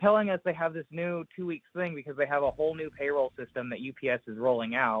 And they're telling us they have this new 2 weeks thing because they have a whole new payroll system that UPS is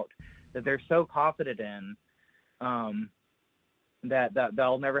rolling out that they're so confident in that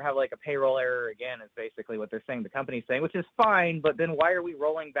they'll never have a payroll error again, is basically what they're saying. The company's saying, which is fine, but then why are we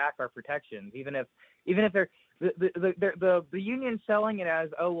rolling back our protections? Even if they're the union selling it as,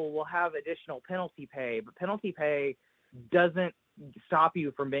 oh, well, we'll have additional penalty pay, but penalty pay doesn't stop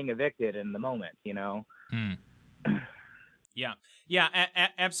you from being evicted in the moment, Yeah,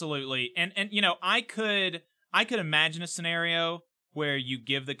 absolutely. And I could imagine a scenario where you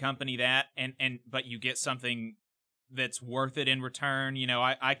give the company that but you get something that's worth it in return.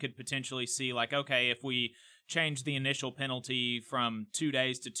 I could potentially see okay, if we change the initial penalty from 2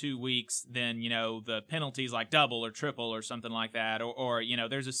 days to 2 weeks, then, the penalty's like double or triple or something like that. Or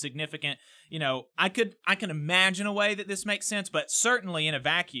there's a significant, I can imagine a way that this makes sense, but certainly in a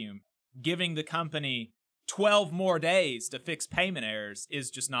vacuum, giving the company 12 more days to fix payment errors is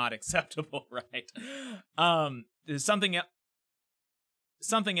just not acceptable, right?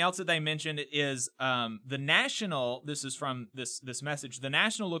 Something else that they mentioned is the National, this is from this message, the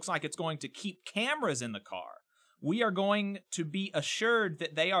National looks like it's going to keep cameras in the car. We are going to be assured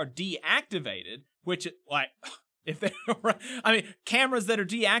that they are deactivated, which, if they're, cameras that are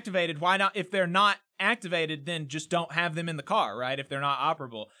deactivated, why not? If they're not activated, then just don't have them in the car, right? If they're not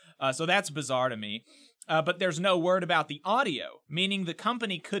operable. So that's bizarre to me. But there's no word about the audio, meaning the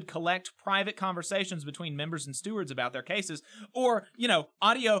company could collect private conversations between members and stewards about their cases, or,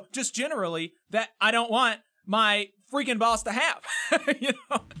 audio just generally that I don't want my freaking boss to have.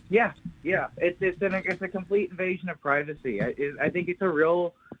 Yeah. It's a complete invasion of privacy. I think it's a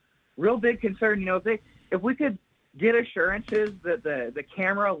real big concern. If we could get assurances that the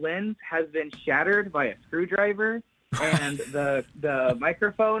camera lens has been shattered by a screwdriver and the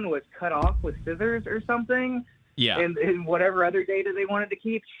microphone was cut off with scissors or something. Yeah. And whatever other data they wanted to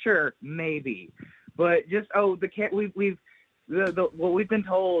keep, sure, maybe. But just what we've been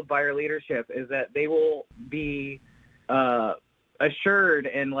told by our leadership is that they will be assured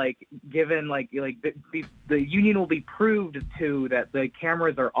and given the union will be proved to that the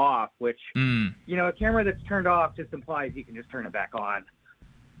cameras are off, which a camera that's turned off just implies you can just turn it back on.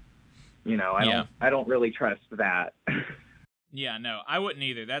 I don't really trust that. Yeah, no, I wouldn't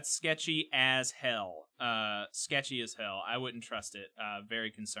either. That's sketchy as hell. Sketchy as hell. I wouldn't trust it.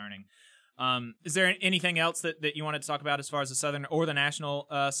 Very concerning. Is there anything else that you wanted to talk about as far as the Southern or the National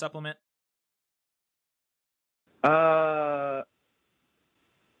supplement? There's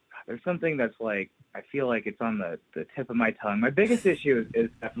something that's I feel like it's on the tip of my tongue. My biggest issue is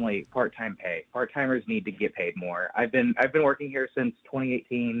definitely part-time pay. Part-timers need to get paid more. I've been working here since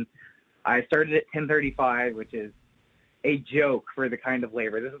 2018. I started at 1035, which is a joke for the kind of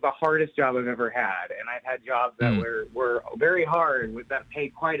labor. This is the hardest job I've ever had, and I've had jobs that were very hard that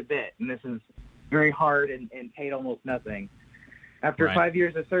paid quite a bit, and this is very hard and paid almost nothing. After 5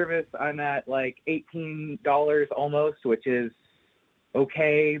 years of service, I'm at $18 almost, which is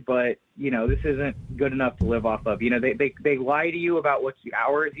okay, but this isn't good enough to live off of. They lie to you about what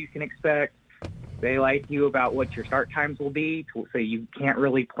hours you can expect. They lie to you about what your start times will be, so you can't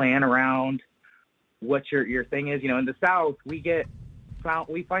really plan around what your thing is. In the South, we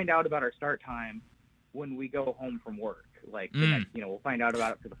find out about our start time when we go home from work. We'll find out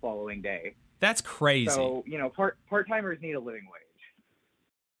about it for the following day. That's crazy. So part-timers need a living wage.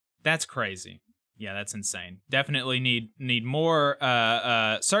 That's crazy. Yeah, that's insane. Definitely need more,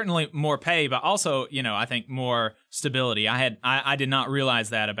 certainly more pay, but also, I think more stability. I did not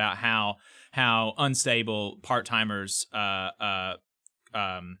realize that about how unstable part-timers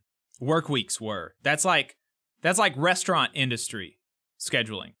work weeks were. That's like restaurant industry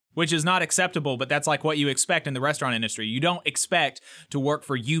scheduling, which is not acceptable, but that's what you expect in the restaurant industry. You don't expect to work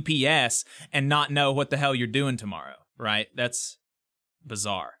for UPS and not know what the hell you're doing tomorrow, right? That's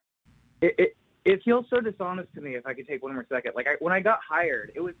bizarre. It feels so dishonest to me. If I could take one more second, when I got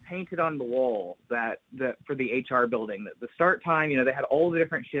hired, it was painted on the wall that for the HR building, that the start time, they had all the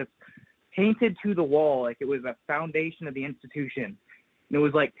different shifts painted to the wall, like it was a foundation of the institution. And it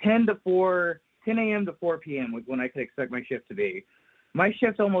was 10 a.m. to 4 p.m. was when I could expect my shift to be. My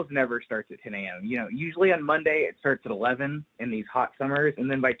shift almost never starts at 10 a.m. Usually on Monday it starts at 11 in these hot summers, and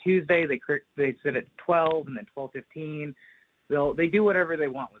then by Tuesday they sit at 12 and then 12:15. They do whatever they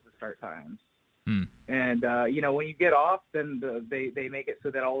want with the start times. And when you get off, then they make it so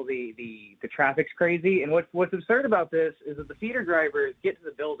that all the traffic's crazy. And what's absurd about this is that the feeder drivers get to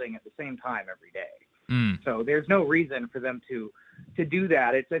the building at the same time every day. So there's no reason for them to do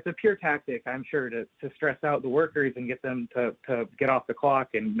that. It's a pure tactic, I'm sure, to stress out the workers and get them to get off the clock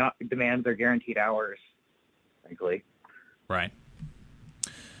and not demand their guaranteed hours, frankly. Right.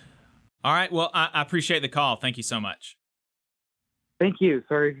 All right. Well, I appreciate the call. Thank you so much. Thank you.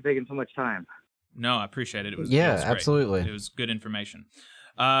 Sorry for taking so much time. No, I appreciate it. It was great. Absolutely. It was good information.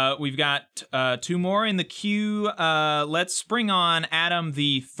 We've got 2 more in the queue. Let's bring on Adam,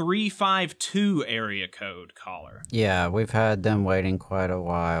 the 352 area code caller. Yeah, we've had them waiting quite a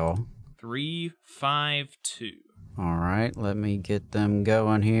while. 352. All right, let me get them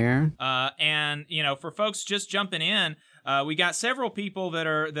going here. And for folks just jumping in, we got several people that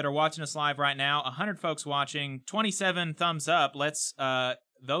are watching us live right now. 100 folks watching, 27 thumbs up. Let's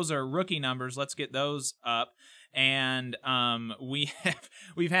those are rookie numbers. Let's get those up. And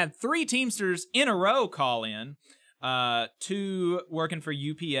we've had 3 Teamsters in a row call in, 2 working for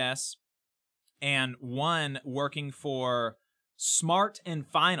UPS and 1 working for Smart and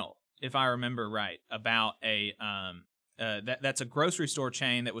Final, if I remember right, about a that's a grocery store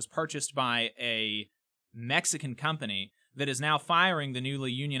chain that was purchased by a Mexican company that is now firing the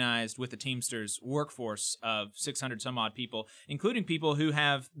newly unionized with the Teamsters workforce of 600 some odd people, including people who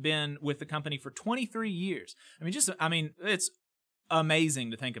have been with the company for 23 years. I mean, it's amazing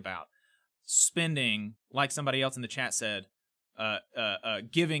to think about spending, like somebody else in the chat said,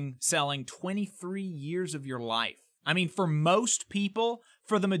 selling 23 years of your life. I mean, for most people,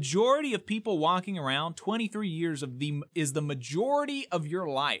 for the majority of people walking around, 23 years is the majority of your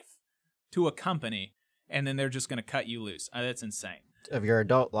life to a company, and then they're just going to cut you loose. That's insane. Of your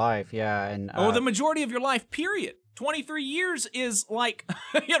adult life, yeah. And the majority of your life, period. 23 years is like,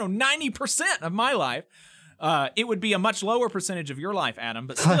 90% of my life. It would be a much lower percentage of your life, Adam,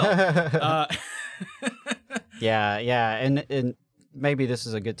 but still. Yeah. And maybe this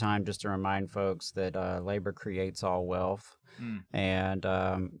is a good time just to remind folks that labor creates all wealth, and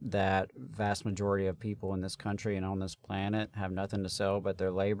that vast majority of people in this country and on this planet have nothing to sell but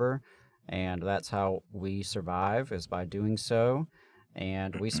their labor, and that's how we survive, is by doing so,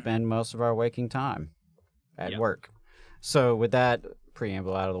 and we spend most of our waking time at work. So with that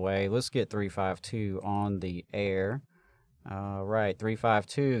preamble out of the way, let's get 352 on the air. All right,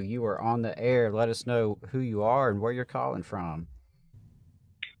 352, you are on the air. Let us know who you are and where you're calling from.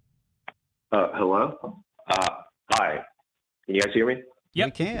 Hello? Hi. Can you guys hear me? Yep.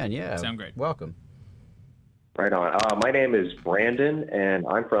 We can, yeah. Sound great. Welcome. Right on. My name is Brandon, and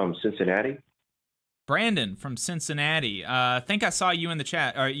I'm from Cincinnati. Brandon from Cincinnati. I think I saw you in the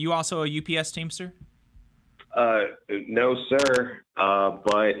chat. Are you also a UPS Teamster? No, sir.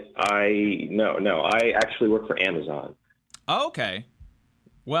 But I actually work for Amazon. Oh, okay.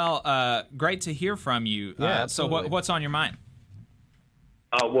 Well, great to hear from you. Yeah, so what's on your mind?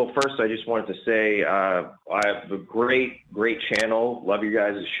 Well, first, I just wanted to say I have a great channel. Love you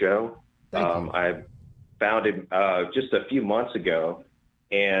guys' show. I found it just a few months ago,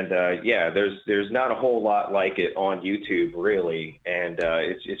 and there's not a whole lot like it on YouTube, really, and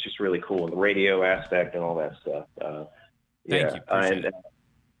it's just really cool, and the radio aspect and all that stuff. Thank you. Appreciate it.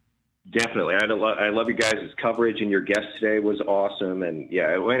 Definitely. I love you guys' coverage, and your guest today was awesome. And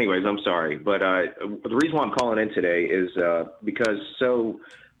well, anyways, I'm sorry. But the reason why I'm calling in today is because I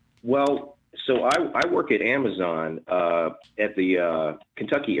work at Amazon at the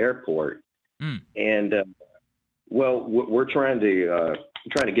Kentucky airport. And we're trying to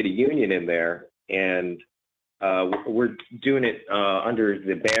get a union in there, and we're doing it under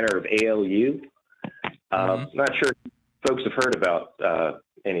the banner of ALU. Not sure if folks have heard about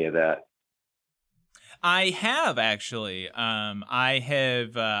any of that. I have actually.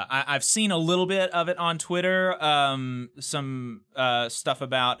 I've seen a little bit of it on Twitter. Some stuff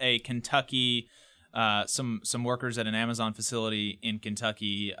about a Kentucky, some workers at an Amazon facility in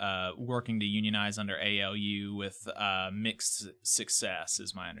Kentucky working to unionize under ALU with mixed success,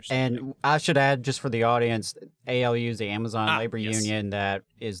 is my understanding. And I should add, just for the audience, ALU is the Amazon Labor Union, that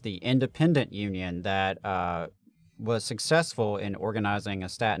is the independent union that was successful in organizing a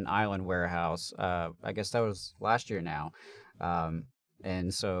Staten Island warehouse. I guess that was last year now.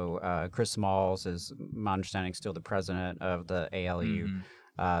 And so Chris Smalls is, my understanding, still the president of the ALU.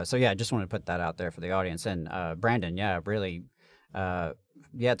 So yeah, I just wanted to put that out there for the audience. And Brandon, really,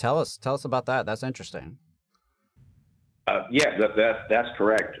 tell us about that. That's interesting. That's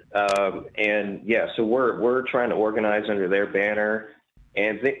correct. So we're trying to organize under their banner,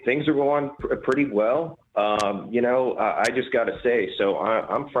 and things are going pretty well. I just got to say, so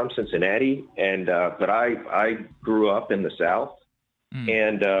I'm from Cincinnati, and but I grew up in the South,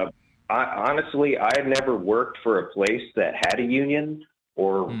 and I had never worked for a place that had a union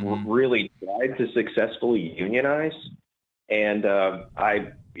or really tried to successfully unionize, and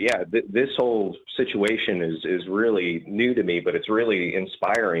this whole situation is really new to me, but it's really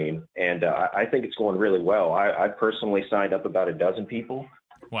inspiring, and I think it's going really well. I personally signed up about a dozen people.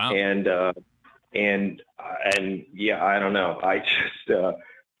 Wow. I don't know. I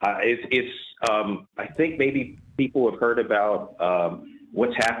think maybe people have heard about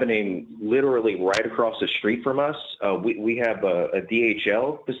what's happening literally right across the street from us. We have a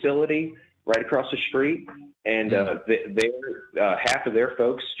DHL facility right across the street, and half of their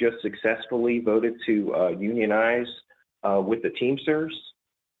folks just successfully voted to unionize with the Teamsters.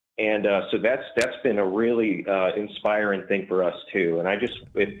 And so that's been a really inspiring thing for us too. And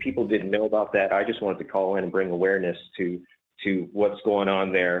if people didn't know about that, I just wanted to call in and bring awareness to to what's going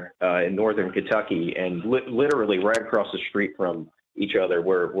on there in northern Kentucky, and literally right across the street from each other.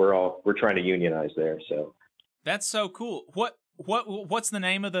 We're trying to unionize there. So that's so cool. What's the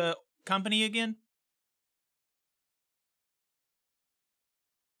name of the company again?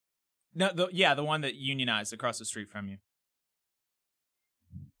 No, the one that unionized across the street from you.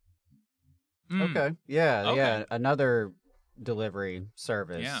 Okay. Yeah. Another delivery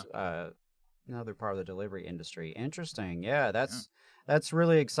service. Yeah. Another part of the delivery industry. Interesting. Yeah, that's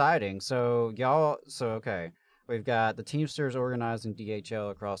really exciting. So okay. We've got the Teamsters organizing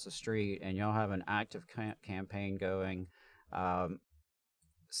DHL across the street, and y'all have an active campaign going.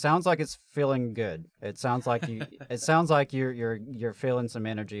 Sounds like it's feeling good. It sounds like you're feeling some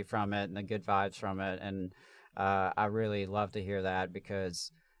energy from it and the good vibes from it, and I really love to hear that,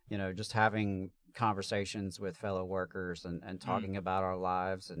 because just having conversations with fellow workers and talking about our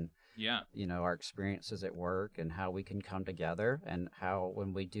lives and our experiences at work and how we can come together, and how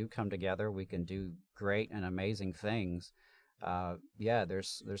when we do come together we can do great and amazing things.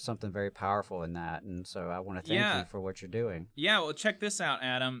 There's something very powerful in that, and so I want to thank you for what you're doing. Yeah, well, check this out,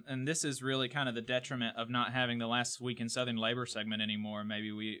 Adam, and this is really kind of the detriment of not having the Last Week in Southern Labor segment anymore.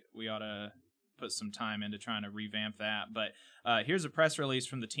 Maybe we ought to put some time into trying to revamp that. But here's a press release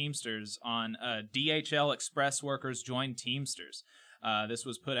from the Teamsters on DHL Express workers join Teamsters. This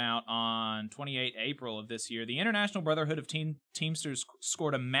was put out on 28 April of this year. The International Brotherhood of Teamsters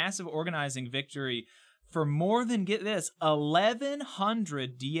scored a massive organizing victory for more than, get this,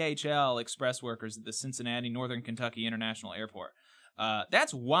 1,100 DHL Express workers at the Cincinnati, Northern Kentucky International Airport.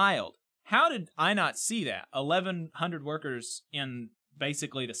 That's wild. How did I not see that? 1,100 workers in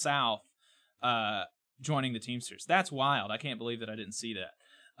basically the South joining the Teamsters. That's wild. I can't believe that I didn't see that.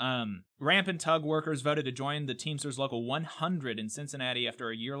 Ramp and tug workers voted to join the Teamsters Local 100 in Cincinnati after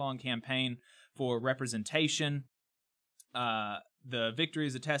a year-long campaign for representation. The victory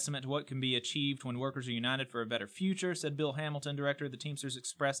is a testament to what can be achieved when workers are united for a better future, said Bill Hamilton, director of the Teamsters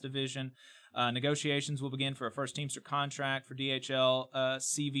Express Division. Negotiations will begin for a first Teamster contract for DHL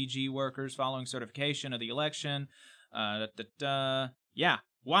CVG workers following certification of the election. Yeah,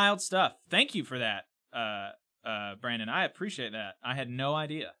 wild stuff. Thank you for that, Brandon. I appreciate that. I had no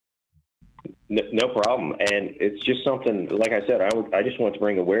idea. No problem. And it's just something, like I said, I just want to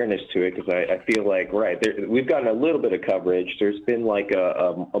bring awareness to it, because I feel like, we've gotten a little bit of coverage. There's been like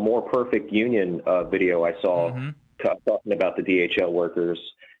a more perfect union video I saw talking about the DHL workers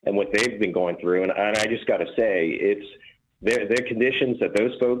and what they've been going through. And I just got to say, it's their conditions that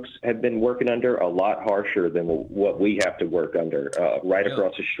those folks have been working under a lot harsher than what we have to work under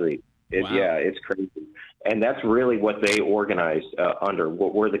across the street. Yeah, it's crazy. And that's really what they organized under,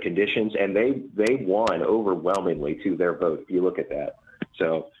 what were the conditions, and they won overwhelmingly to their vote, if you look at that.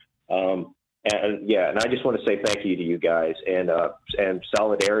 So, and I just want to say thank you to you guys, and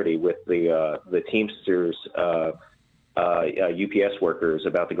solidarity with the Teamsters UPS workers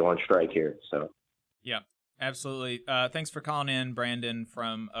about to go on strike here. So, yeah. Absolutely. Thanks for calling in, Brandon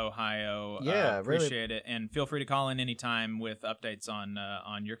from Ohio. Yeah, appreciate it. And feel free to call in anytime with updates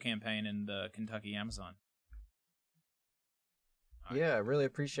on your campaign in the Kentucky Amazon. Yeah, really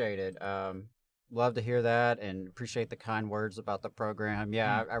appreciate it. Love to hear that, and appreciate the kind words about the program.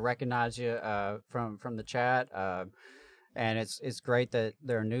 Yeah, I recognize you from the chat. And it's great that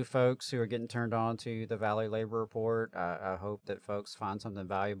there are new folks who are getting turned on to the Valley Labor Report. I hope that folks find something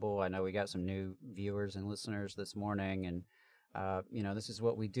valuable. I know we got some new viewers and listeners this morning, and this is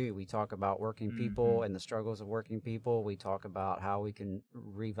what we do. We talk about working people and the struggles of working people. We talk about how we can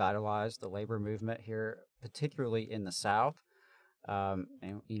revitalize the labor movement here, particularly in the South.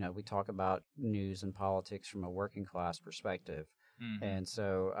 And we talk about news and politics from a working class perspective. And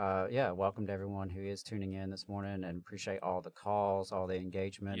so, welcome to everyone who is tuning in this morning, and appreciate all the calls, all the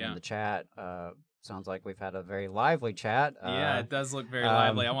engagement in the chat. Sounds like we've had a very lively chat. Yeah, it does look very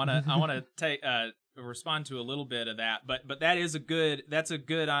lively. I want to take respond to a little bit of that, but that is a good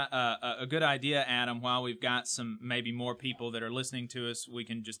idea, Adam. While we've got some maybe more people that are listening to us, we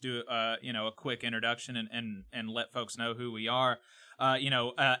can just do a quick introduction and let folks know who we are.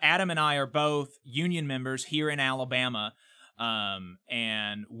 Adam and I are both union members here in Alabama.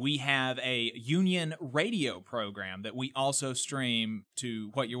 And we have a union radio program that we also stream to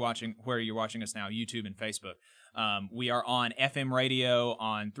where you're watching us now, YouTube and Facebook. We are on FM radio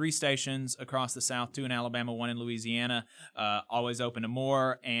on 3 stations across the South, 2 in Alabama, 1 in Louisiana, always open to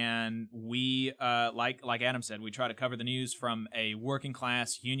more. And we, like Adam said, we try to cover the news from a working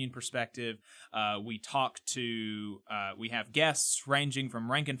class union perspective. We have guests ranging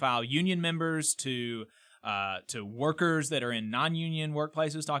from rank and file union members to to workers that are in non-union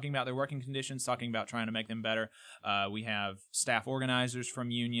workplaces, talking about their working conditions, talking about trying to make them better. We have staff organizers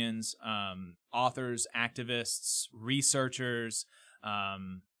from unions, authors, activists, researchers,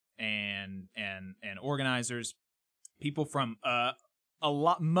 and organizers, people from a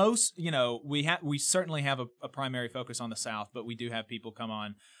lot. Most, we certainly have a primary focus on the South, but we do have people come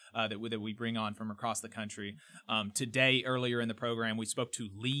on that we bring on from across the country. Today, earlier in the program, we spoke to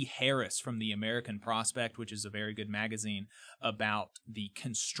Lee Harris from the American Prospect, which is a very good magazine, about the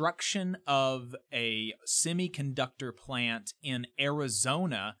construction of a semiconductor plant in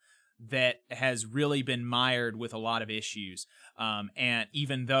Arizona that has really been mired with a lot of issues. And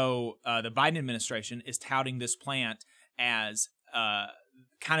even though the Biden administration is touting this plant as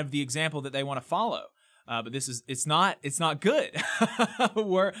kind of the example that they want to follow, but it's not good.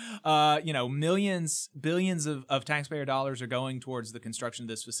 We're billions of taxpayer dollars are going towards the construction of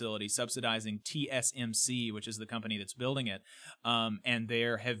this facility, subsidizing TSMC, which is the company that's building it. And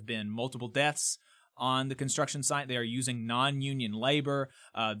there have been multiple deaths on the construction site. They are using non-union labor.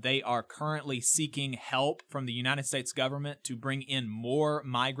 They are currently seeking help from the United States government to bring in more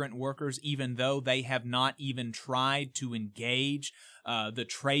migrant workers, even though they have not even tried to engage the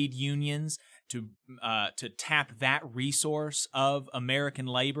trade unions to tap that resource of American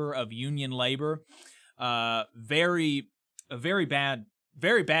labor, of union labor. Very bad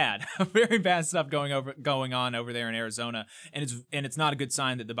stuff going on over there in Arizona, and it's not a good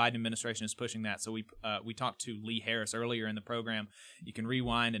sign that the Biden administration is pushing that. So we talked to Lee Harris earlier in the program. You can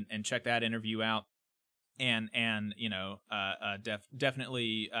rewind and check that interview out. And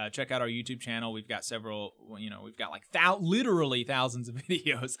definitely check out our YouTube channel. We've got several, we've got like literally thousands of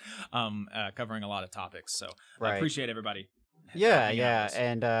videos covering a lot of topics. So I appreciate everybody. Yeah.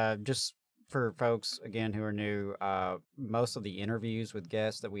 And just for folks, again, who are new, most of the interviews with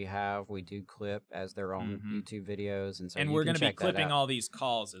guests that we have, we do clip as their own YouTube videos. And so we're going to be clipping all these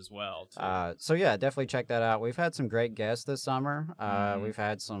calls as well, too. So yeah, definitely check that out. We've had some great guests this summer.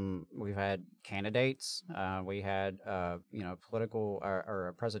 We've had candidates. We had, political or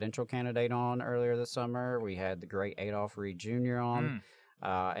a presidential candidate on earlier this summer. We had the great Adolph Reed Jr. on.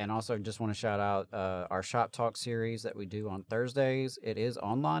 And also just want to shout out our Shop Talk series that we do on Thursdays. It is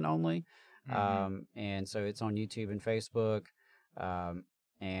online only. And so it's on YouTube and Facebook,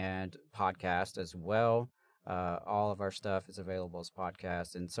 and podcast as well. All of our stuff is available as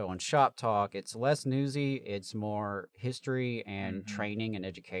podcast. And so on Shop Talk, it's less newsy. It's more history and training and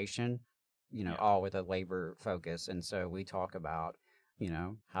education, all with a labor focus. And so we talk about,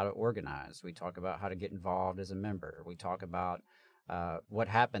 how to organize. We talk about how to get involved as a member. We talk about what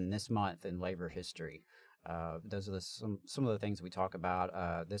happened this month in labor history. Those are some of the things we talk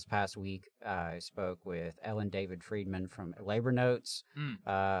about. This past week, I spoke with Ellen David Friedman from Labor Notes.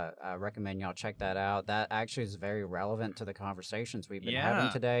 I recommend y'all check that out. That actually is very relevant to the conversations we've been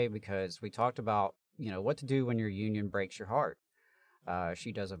having today, because we talked about, what to do when your union breaks your heart.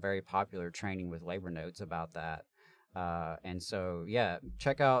 She does a very popular training with Labor Notes about that. And so,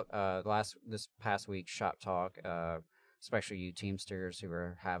 check out this past week's Shop Talk, especially you Teamsters who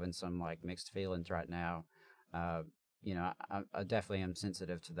are having some mixed feelings right now. I definitely am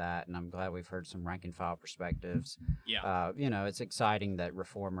sensitive to that, and I'm glad we've heard some rank and file perspectives. It's exciting that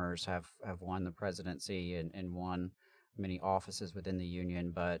reformers have won the presidency and won many offices within the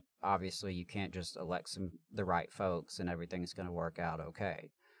union, but obviously you can't just elect the right folks and everything's going to work out okay.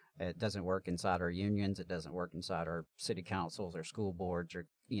 It doesn't work inside our unions. It doesn't work inside our city councils or school boards or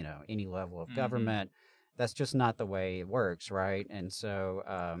any level of government. That's just not the way it works, right? And so,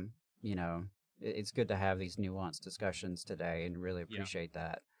 it's good to have these nuanced discussions today, and really appreciate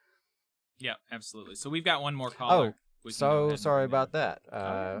that. Yeah, absolutely. So we've got one more caller. So sorry about that.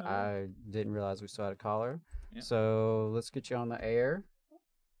 I didn't realize we still had a caller. Yeah. So let's get you on the air.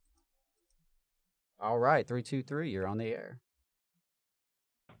 All right, 323, you're on the air.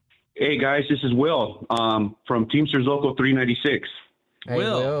 Hey guys, this is Will from Teamsters Local 396. Hey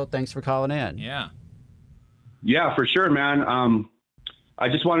Will, thanks for calling in. Yeah, for sure, man. I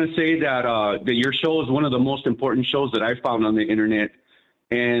just want to say that your show is one of the most important shows that I found on the internet,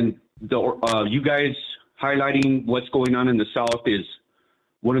 and you guys highlighting what's going on in the South is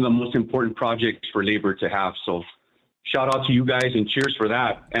one of the most important projects for labor to have. So, shout out to you guys and cheers for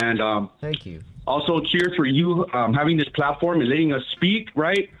that. And thank you. Also, cheers for you having this platform and letting us speak.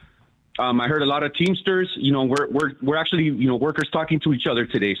 Right. I heard a lot of Teamsters. We're actually workers talking to each other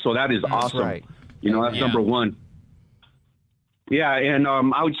today. So that is awesome. Right. That's number one. Yeah, and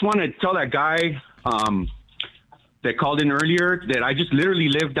I just want to tell that guy that called in earlier that I just literally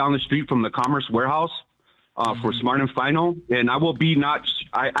live down the street from the Commerce Warehouse for Smart and Final, and I will be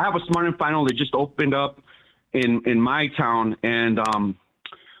I have a Smart and Final that just opened up in my town, and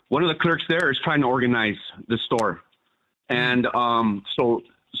one of the clerks there is trying to organize the store, and so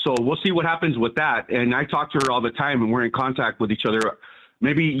we'll see what happens with that. And I talk to her all the time, and we're in contact with each other.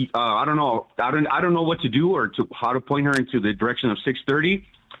 Maybe I don't know. I don't know what to do or how to point her into the direction of 630,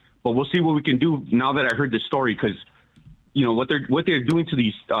 but we'll see what we can do now that I heard this story, because what they're doing to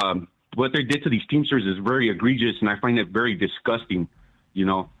these what they did to these Teamsters is very egregious, and I find it very disgusting.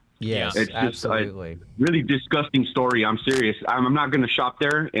 Yes, it's absolutely. just a really disgusting story. I'm serious. I'm not going to shop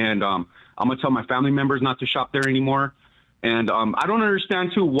there, and I'm going to tell my family members not to shop there anymore. And I don't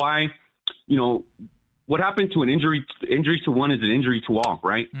understand too why, what happened to an injury to one is an injury to all,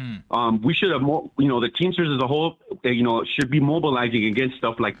 right? We should have more, the Teamsters as a whole, should be mobilizing against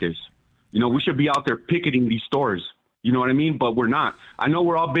stuff like this. We should be out there picketing these stores. You know what I mean? But we're not. I know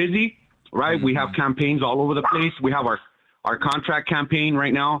we're all busy, right? We have campaigns all over the place. We have our contract campaign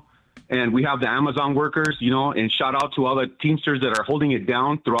right now, and we have the Amazon workers, and shout out to all the Teamsters that are holding it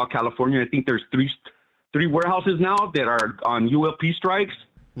down throughout California. I think there's three warehouses now that are on ULP strikes.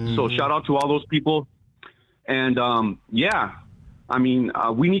 So shout out to all those people. And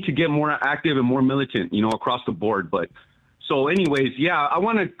we need to get more active and more militant, across the board. But so anyways, I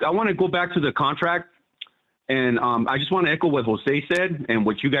want to go back to the contract. And I just want to echo what Jose said and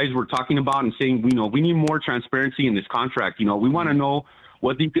what you guys were talking about and saying, we need more transparency in this contract. We want to know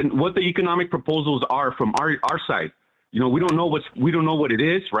what the economic proposals are from our side. We don't know what it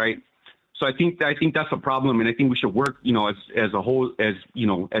is, right? So I think that's a problem, and I think we should work, as a whole, as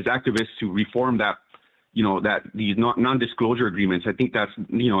activists to reform that, that these non-disclosure agreements. I think that's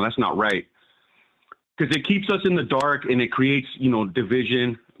not right, because it keeps us in the dark and it creates,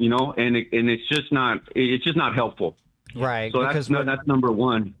 division, and it's just not helpful. Right. So that's number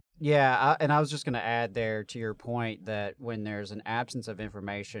one. Yeah, and I was just going to add there to your point that when there's an absence of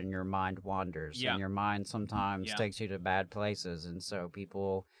information, your mind wanders, and your mind sometimes takes you to bad places, and so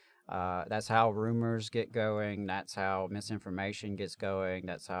people. That's how rumors get going. That's how misinformation gets going.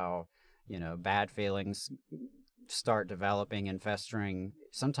 That's how, bad feelings start developing and festering,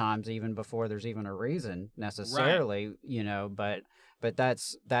 sometimes even before there's even a reason necessarily, but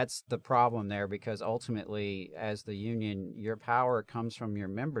that's the problem there, because ultimately as the union, your power comes from your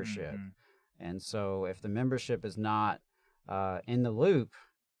membership. And so if the membership is not in the loop,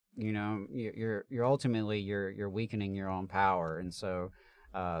 you're ultimately you're weakening your own power. And so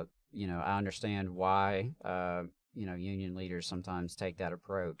I understand why, union leaders sometimes take that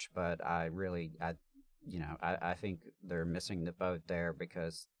approach, but I think they're missing the boat there,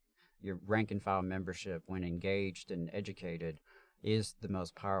 because your rank and file membership, when engaged and educated, is the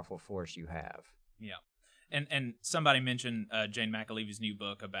most powerful force you have. Yeah. And somebody mentioned Jane McAlevy's new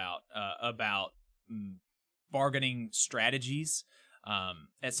book about bargaining strategies.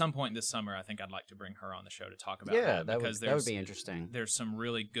 At some point this summer, I think I'd like to bring her on the show to talk about that, because that would be interesting. There's some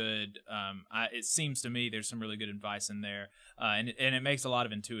really good, it seems to me there's some really good advice in there, and it makes a lot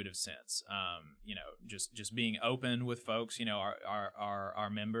of intuitive sense. Just being open with folks, our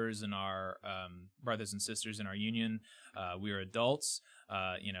members and our brothers and sisters in our union. We are adults.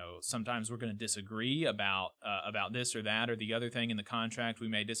 Sometimes we're going to disagree about this or that or the other thing in the contract. We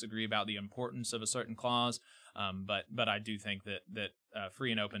may disagree about the importance of a certain clause. But I do think that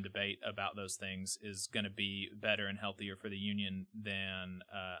free and open debate about those things is going to be better and healthier for the union than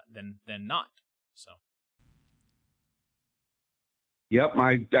not. So. Yep,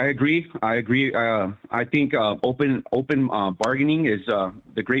 I agree. I think open bargaining is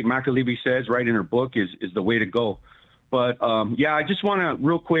the great McAlevey says right in her book is the way to go. But I just want to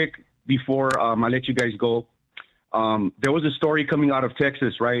real quick before I let you guys go. There was a story coming out of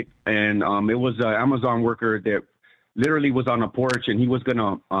Texas, right? And it was an Amazon worker that literally was on a porch and he was going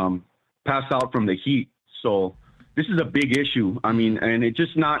to pass out from the heat. So this is a big issue. I mean, and it's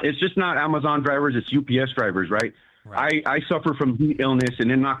just not Amazon drivers, it's UPS drivers, right? I suffer from heat illness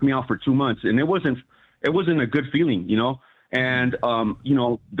and it knocked me out for 2 months, and it wasn't a good feeling, and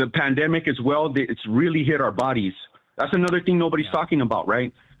the pandemic as well, it's really hit our bodies. That's another thing nobody's talking about,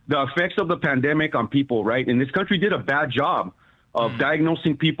 right? The effects of the pandemic on people, right? And this country did a bad job of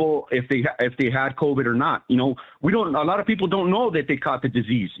diagnosing people if they had COVID or not. A lot of people don't know that they caught the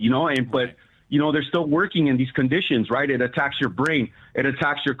disease, but they're still working in these conditions, right? It attacks your brain, it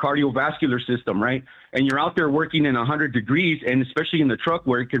attacks your cardiovascular system, right? And you're out there working in 100 degrees, and especially in the truck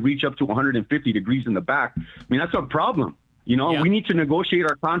where it could reach up to 150 degrees in the back. I mean, that's a problem. We need to negotiate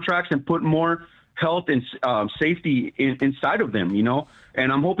our contracts and put more health and safety inside of them, and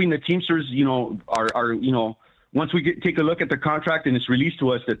I'm hoping the Teamsters, are once we take a look at the contract and it's released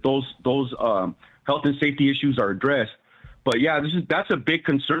to us, that those health and safety issues are addressed. But yeah, that's a big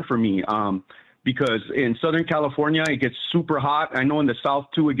concern for me. because in Southern California it gets super hot. I know in the South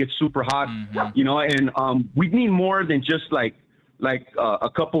too it gets super hot. You know, and we need more than just like a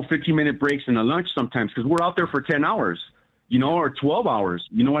couple 15-minute breaks and a lunch sometimes, because we're out there for 10 hours, you know, or 12 hours.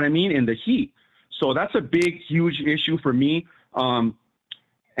 You know what I mean? In the heat. So that's a big, huge issue for me.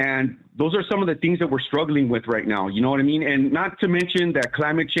 And those are some of the things that we're struggling with right now. You know what I mean? And not to mention that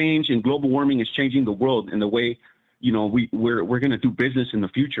climate change and global warming is changing the world in the way, you know, we're going to do business in the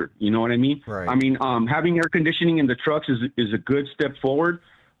future. You know what I mean? Right. I mean, having air conditioning in the trucks is a good step forward.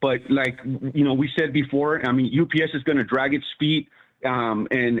 But like, you know, we said before, I mean, UPS is going to drag its feet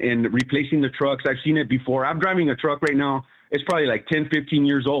and replacing the trucks. I've seen it before. I'm driving a truck right now. It's probably like 10, 15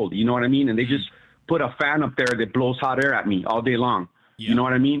 years old. You know what I mean? And they just put a fan up there that blows hot air at me all day long. You know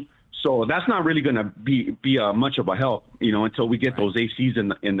what I mean? So that's not really going to be much of a help, you know, until we get those ACs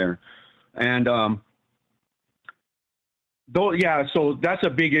in there. And though, yeah, so that's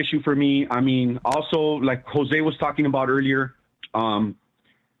a big issue for me. I mean, also, like Jose was talking about earlier,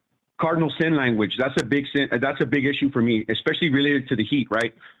 cardinal sin language. That's a big issue for me, especially related to the heat,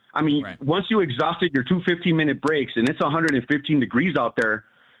 right? I mean, once you exhausted your 2 15-minute breaks and it's 115 degrees out there,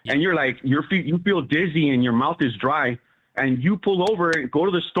 and you're like, you feel dizzy and your mouth is dry, and you pull over and go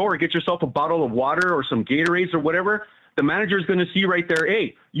to the store, get yourself a bottle of water or some Gatorades or whatever, the manager is going to see right there,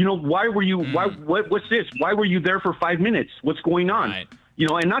 hey, you know, why were you, what's this? Why were you there for 5 minutes? What's going on? Right. You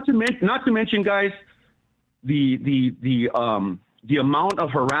know, and not to mention, guys, the amount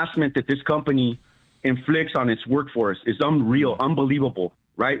of harassment that this company inflicts on its workforce is unreal, unbelievable,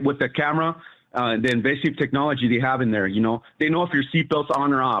 right? With the camera, the invasive technology they have in there, you know, they know if your seatbelt's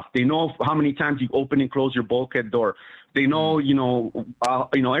on or off. They know how many times you open and close your bulkhead door. They know,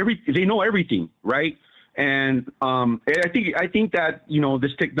 they know everything, right? And I think that, you know,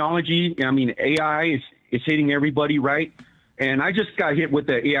 this technology, I mean, AI is hitting everybody, right? And I just got hit with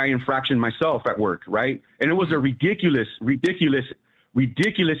the AI infraction myself at work, right? And it was a ridiculous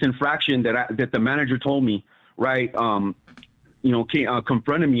infraction that the manager told me, right?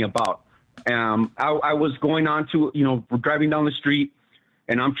 Confronted me about. I was going on to, you know, driving down the street,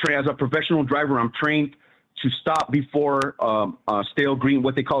 and as a professional driver, I'm trained to stop before a stale green,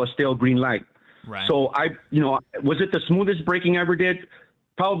 what they call a stale green light. Right. So was it the smoothest braking I ever did?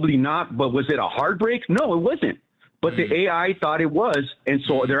 Probably not. But was it a hard brake? No, it wasn't. But the AI thought it was, and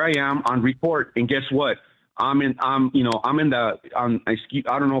so there I am on report. And guess what? I don't know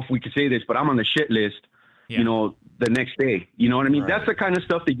if we could say this, but I'm on the shit list. Yeah. You know, the next day. You know what I mean? Right. That's the kind of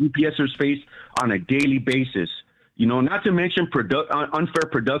stuff that UPSers face on a daily basis. You know, not to mention unfair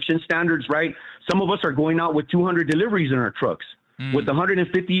production standards, right? Some of us are going out with 200 deliveries in our trucks with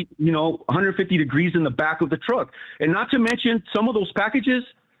 150 degrees in the back of the truck. And not to mention some of those packages,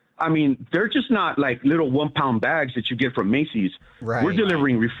 I mean, they're just not like little 1-pound bags that you get from Macy's. Right. We're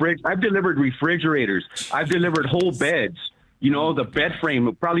delivering I've delivered refrigerators. I've delivered whole beds. You know, the bed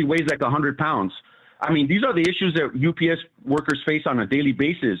frame probably weighs like 100 pounds. I mean, these are the issues that UPS workers face on a daily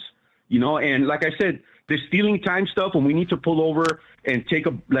basis, you know, and like I said, the stealing time stuff when we need to pull over and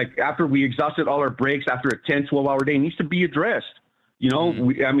after we exhausted all our breaks after a 10, 12-hour day needs to be addressed. You know,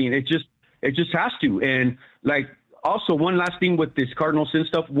 it just has to. And like, also one last thing with this cardinal sin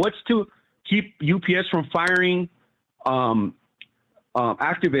stuff, what's to keep UPS from firing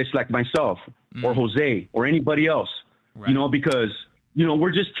activists like myself or Jose or anybody else, you know, because, you know,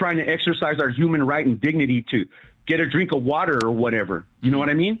 we're just trying to exercise our human right and dignity to get a drink of water or whatever. You know what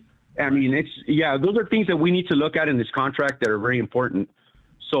I mean? I mean, those are things that we need to look at in this contract that are very important.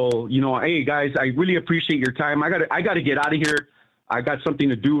 So, you know, hey guys, I really appreciate your time. I got to get out of here. I got something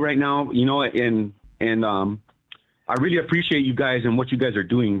to do right now, you know, and I really appreciate you guys and what you guys are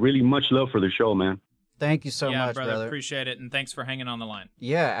doing. Really much love for the show, man. Thank you so much, brother. Appreciate it. And thanks for hanging on the line.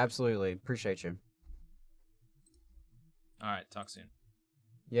 Yeah, absolutely. Appreciate you. All right. Talk soon.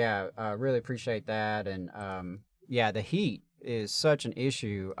 Yeah, really appreciate that. And the heat is such an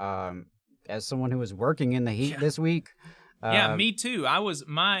issue. As someone who was working in the heat this week. Yeah, me too.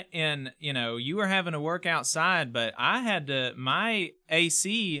 You were having to work outside, but my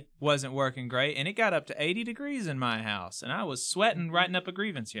AC wasn't working great, and it got up to 80 degrees in my house, and I was sweating, writing up a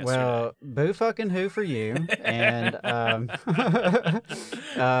grievance yesterday. Well, boo fucking who for you. And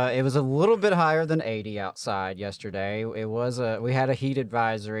it was a little bit higher than 80 outside yesterday. We had a heat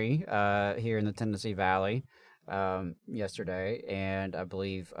advisory here in the Tennessee Valley yesterday, and I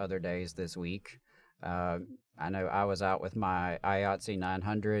believe other days this week. I know I was out with my IATSE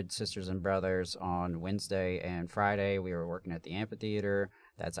 900 sisters and brothers on Wednesday and Friday. We were working at the amphitheater.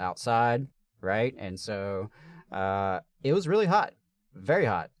 That's outside, right? And so it was really hot, very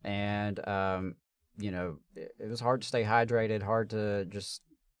hot. And, it was hard to stay hydrated, hard to just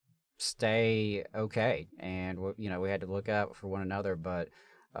stay okay. And we had to look out for one another, but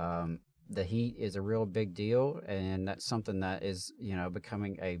the heat is a real big deal, and that's something that is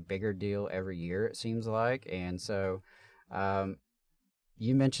becoming a bigger deal every year, it seems like. And so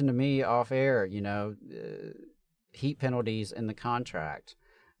you mentioned to me off air, heat penalties in the contract.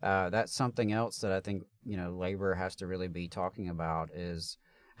 That's something else that I think labor has to really be talking about, is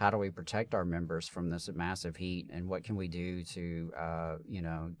how do we protect our members from this massive heat, and what can we do to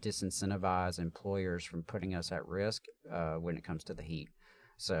disincentivize employers from putting us at risk when it comes to the heat.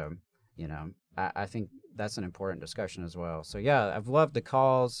 So I think that's an important discussion as well. So yeah, I've loved the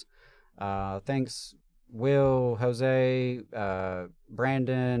calls. Thanks, Will, Jose,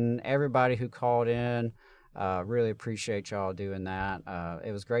 Brandon, everybody who called in. Really appreciate y'all doing that.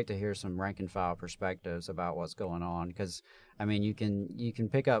 It was great to hear some rank and file perspectives about what's going on, because you can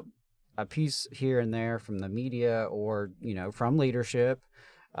pick up a piece here and there from the media or from leadership,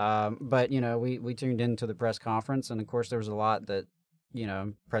 but we tuned into the press conference, and of course there was a lot that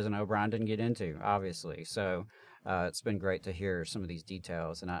President O'Brien didn't get into, obviously. So it's been great to hear some of these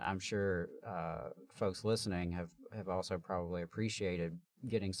details, and I'm sure folks listening have also probably appreciated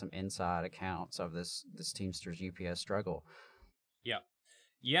getting some inside accounts of this Teamsters UPS struggle.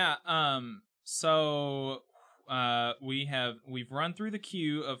 Yeah. So we've run through the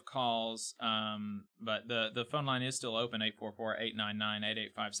queue of calls, but the phone line is still open,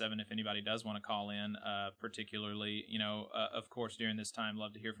 844-899-8857, if anybody does want to call in, particularly, of course, during this time.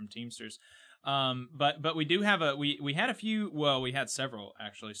 Love to hear from Teamsters. But we do have we had a few, we had several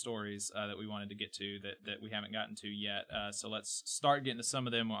actually stories that we wanted to get to that we haven't gotten to yet. So let's start getting to some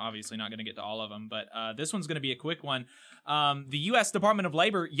of them. We're obviously not going to get to all of them, but this one's going to be a quick one. The U.S. Department of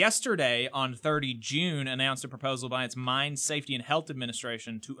Labor yesterday on 30 June announced a proposal by its Mine Safety and Health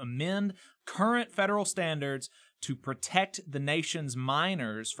Administration to amend current federal standards to protect the nation's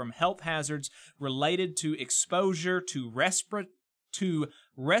miners from health hazards related to exposure to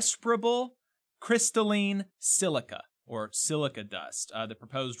respirable crystalline silica, or silica dust. The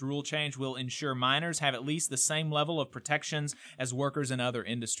proposed rule change will ensure miners have at least the same level of protections as workers in other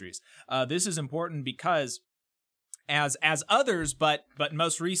industries. This is important because as others, but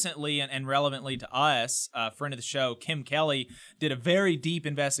most recently and relevantly to us, friend of the show, Kim Kelly, did a very deep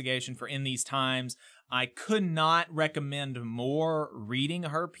investigation for In These Times. I could not recommend more reading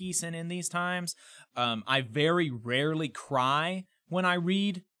her piece in These Times. I very rarely cry when I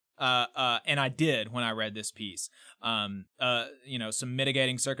read, and I did when I read this piece. Some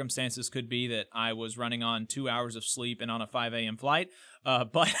mitigating circumstances could be that I was running on 2 hours of sleep and on a 5 a.m. flight.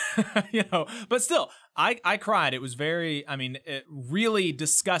 But still, I cried. It was really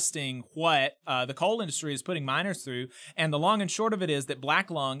disgusting what the coal industry is putting miners through. And the long and short of it is that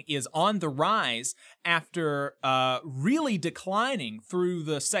black lung is on the rise after really declining through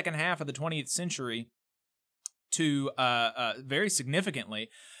the second half of the 20th century to very significantly.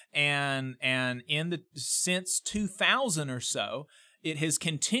 And since 2000 or so, it has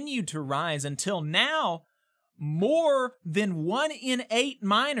continued to rise until now. More than 1 in 8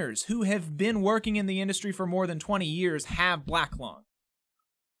 miners who have been working in the industry for more than 20 years have black lung.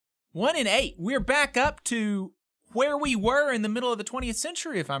 1 in 8. We're back up to where we were in the middle of the 20th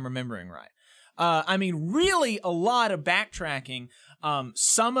century, if I'm remembering right. Really a lot of backtracking.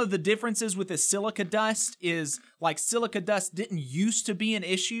 Some of the differences with the silica dust is, like, silica dust didn't used to be an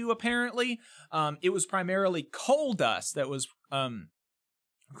issue, apparently. It was primarily coal dust that was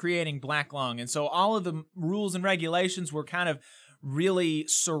creating black lung. And so all of the rules and regulations were kind of really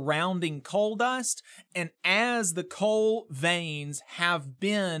surrounding coal dust. And as the coal veins have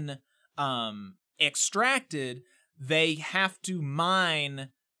been extracted, they have to mine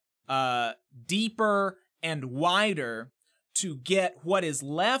deeper and wider to get what is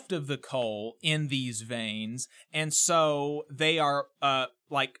left of the coal in these veins. And so they are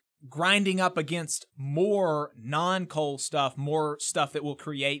grinding up against more non-coal stuff, more stuff that will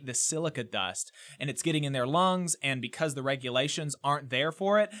create the silica dust, and it's getting in their lungs. And because the regulations aren't there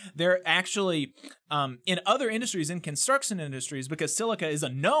for it, they're actually in other industries, in construction industries, because silica is a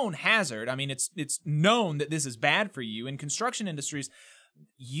known hazard. It's known that this is bad for you. In construction industries,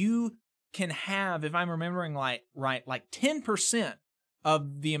 you can have, if I'm remembering right, like 10%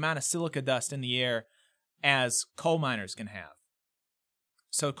 of the amount of silica dust in the air as coal miners can have.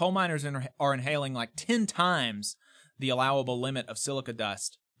 So coal miners are inhaling like 10 times the allowable limit of silica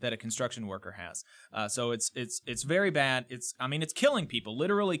dust that a construction worker has. So it's very bad. It's killing people,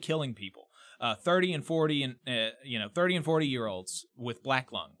 literally killing people. 30 and 40 year olds with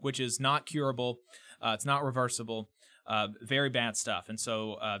black lung, which is not curable. It's not reversible. Very bad stuff. And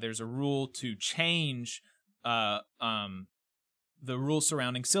so there's a rule to change the rules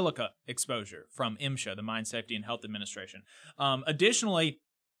surrounding silica exposure from MSHA, the Mine Safety and Health Administration. Additionally,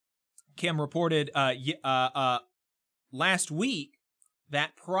 Kim reported last week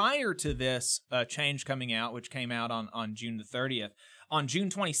that prior to this change coming out, which came out on June the 30th, on June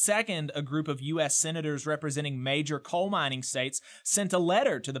 22nd, a group of U.S. senators representing major coal mining states sent a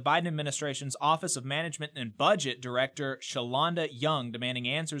letter to the Biden administration's Office of Management and Budget Director Shalonda Young demanding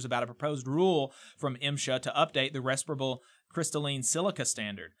answers about a proposed rule from MSHA to update the respirable crystalline silica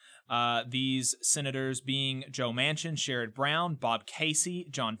standard. These senators being Joe Manchin, Sherrod Brown, Bob Casey,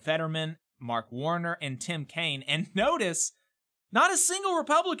 John Fetterman, Mark Warner, and Tim Kaine. And notice, not a single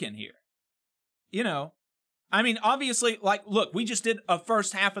Republican here. You know, I mean, obviously, like, look, we just did a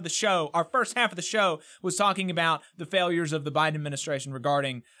first half of the show. Our first half of the show was talking about the failures of the Biden administration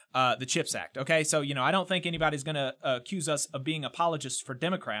regarding the CHIPS Act. Okay, so, you know, I don't think anybody's going to accuse us of being apologists for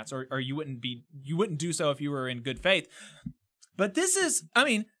Democrats, or you wouldn't do so if you were in good faith. But this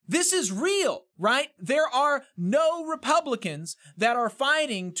is real, right? There are no Republicans that are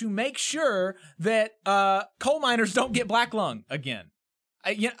fighting to make sure that coal miners don't get black lung again.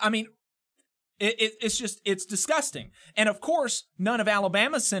 It's disgusting. And of course, none of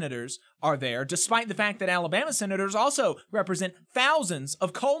Alabama's senators are there, despite the fact that Alabama senators also represent thousands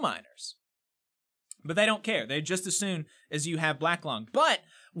of coal miners. But they don't care. They just as soon as you have black lung. But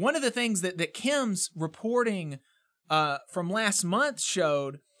one of the things that Kim's reporting from last month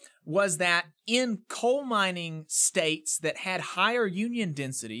showed was that in coal mining states that had higher union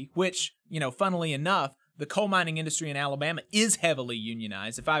density, which, you know, funnily enough, the coal mining industry in Alabama is heavily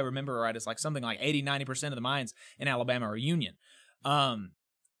unionized. If I remember right, it's like something like 80-90% of the mines in Alabama are union.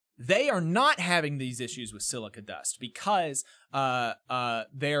 They are not having these issues with silica dust because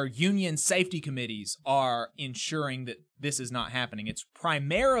their union safety committees are ensuring that this is not happening. It's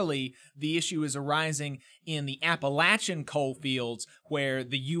primarily the issue is arising in the Appalachian coal fields where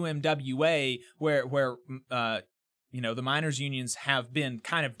the UMWA, where the miners' unions have been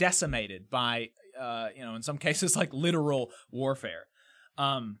kind of decimated by, in some cases like literal warfare.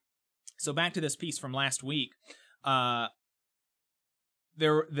 So back to this piece from last week.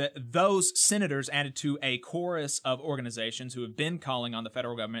 Those senators added to a chorus of organizations who have been calling on the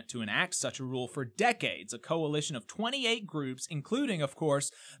federal government to enact such a rule for decades, a coalition of 28 groups, including, of course,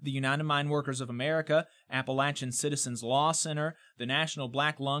 the United Mine Workers of America, Appalachian Citizens Law Center, the National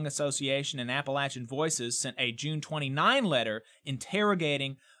Black Lung Association, and Appalachian Voices sent a June 29 letter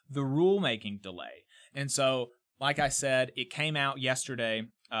interrogating the rulemaking delay. And so, like I said, it came out yesterday.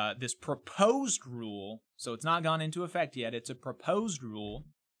 This proposed rule, so it's not gone into effect yet, it's a proposed rule,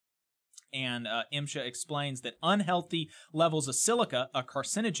 and MSHA explains that unhealthy levels of silica, a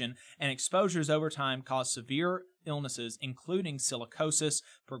carcinogen, and exposures over time cause severe illnesses, including silicosis,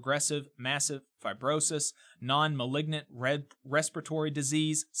 progressive massive fibrosis, non-malignant respiratory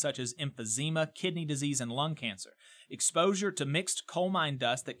disease, such as emphysema, kidney disease, and lung cancer. Exposure to mixed coal mine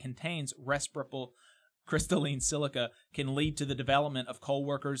dust that contains respirable crystalline silica can lead to the development of coal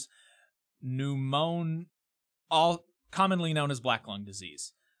workers' commonly known as black lung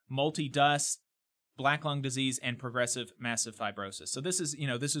disease, multi-dust, black lung disease, and progressive massive fibrosis. So this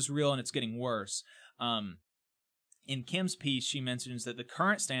is real, and it's getting worse. In Kim's piece, she mentions that the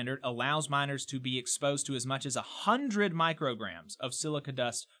current standard allows miners to be exposed to as much as 100 micrograms of silica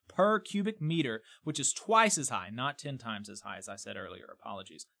dust per cubic meter, which is twice as high, not 10 times as high as I said earlier,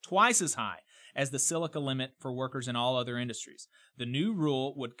 apologies, twice as high as the silica limit for workers in all other industries. The new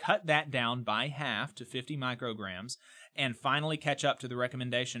rule would cut that down by half to 50 micrograms and finally catch up to the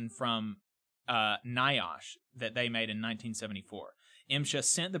recommendation from NIOSH that they made in 1974. MSHA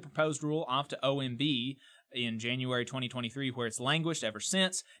sent the proposed rule off to OMB in January 2023, where it's languished ever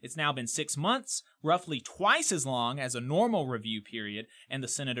since. It's now been 6 months, roughly twice as long as a normal review period, and the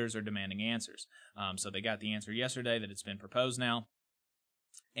senators are demanding answers. So they got the answer yesterday that it's been proposed now,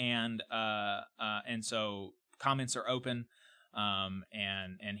 and so comments are open,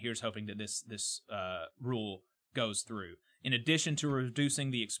 and here's hoping that this rule goes through. In addition to reducing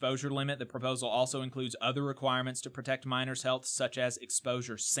the exposure limit, the proposal also includes other requirements to protect miners' health, such as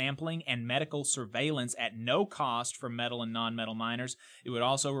exposure sampling and medical surveillance at no cost for metal and non-metal miners. It would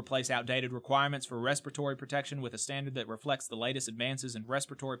also replace outdated requirements for respiratory protection with a standard that reflects the latest advances in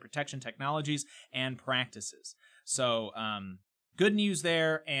respiratory protection technologies and practices. So, good news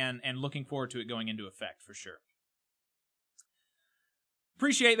there, and looking forward to it going into effect for sure.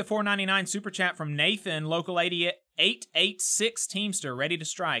 Appreciate the $4.99 super chat from Nathan, local 886 Teamster, ready to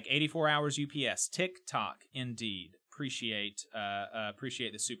strike, 84 hours UPS, TikTok, indeed. Appreciate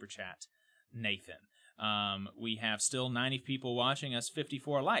the super chat, Nathan. We have still 90 people watching us,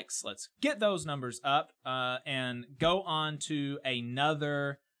 54 likes. Let's get those numbers up and go on to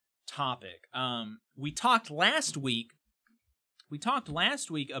another topic. We talked last week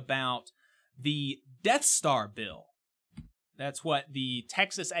about the Death Star bill. That's what the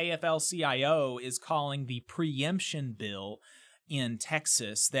Texas AFL-CIO is calling the preemption bill in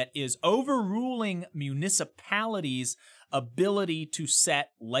Texas, that is overruling municipalities' ability to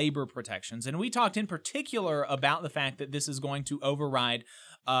set labor protections. And we talked in particular about the fact that this is going to override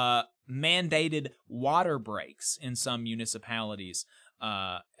mandated water breaks in some municipalities,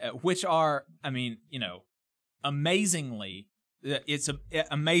 which are, amazingly, it's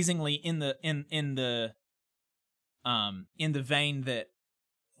amazingly in the vein that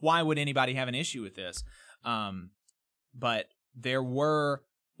why would anybody have an issue with this? But there were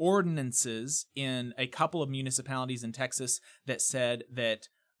ordinances in a couple of municipalities in Texas that said that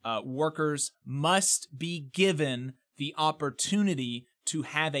workers must be given the opportunity to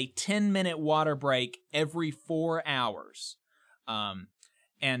have a 10-minute water break every 4 hours.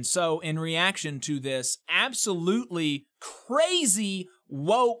 And so in reaction to this absolutely crazy,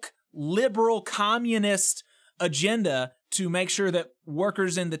 woke, liberal, communist agenda to make sure that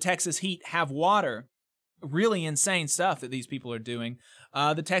workers in the Texas heat have water, really insane stuff that these people are doing,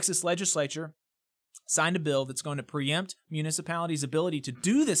 the Texas legislature signed a bill that's going to preempt municipalities' ability to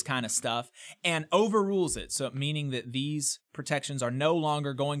do this kind of stuff and overrules it. So meaning that these protections are no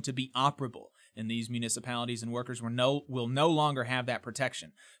longer going to be operable in these municipalities, and workers will no longer have that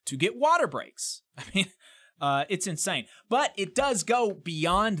protection to get water breaks. It's insane. But it does go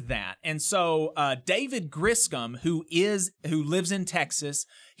beyond that. And so David Griscom, who lives in Texas,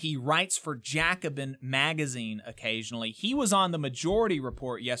 he writes for Jacobin magazine occasionally. He was on the Majority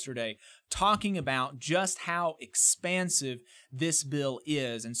Report yesterday talking about just how expansive this bill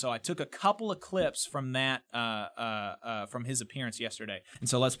is. And so I took a couple of clips from that, from his appearance yesterday. And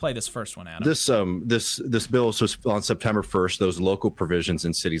so let's play this first one, Adam. This bill, so on September 1st, those local provisions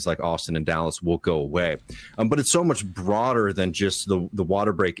in cities like Austin and Dallas will go away. But it's so much broader than just the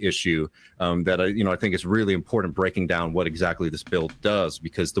water break issue that I think it's really important breaking down what exactly this bill does,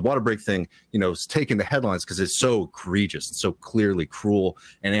 because the water break thing, is taking the headlines because it's so egregious and so clearly cruel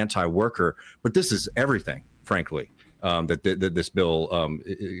and anti-worker. But this is everything, frankly, that this bill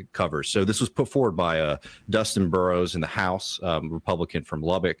covers. So this was put forward by Dustin Burrows in the House, Republican from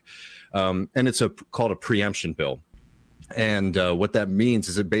Lubbock, and it's called a preemption bill. And what that means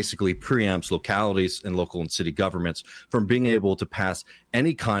is it basically preempts localities and local and city governments from being able to pass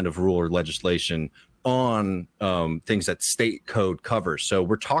any kind of rule or legislation on things that state code covers. So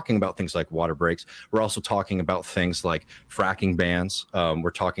we're talking about things like water breaks. We're also talking about things like fracking bans. We're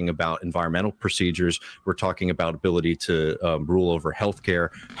talking about environmental procedures. We're talking about ability to rule over healthcare,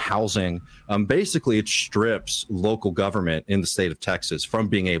 housing. Basically, it strips local government in the state of Texas from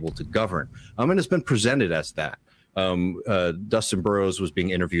being able to govern. And it's been presented as that. Dustin Burrows was being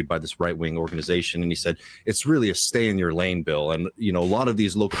interviewed by this right-wing organization, and he said it's really a stay in your lane bill. And a lot of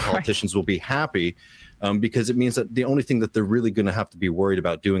these local politicians will be happy because it means that the only thing that they're really going to have to be worried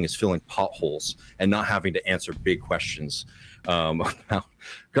about doing is filling potholes and not having to answer big questions about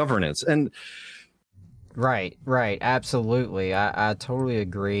governance. And right, absolutely, I totally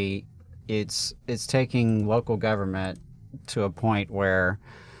agree. It's taking local government to a point where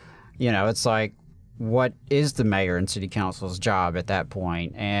it's like, what is the mayor and city council's job at that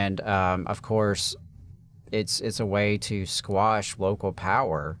point? And of course, it's a way to squash local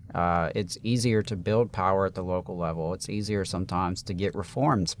power. It's easier to build power at the local level. It's easier sometimes to get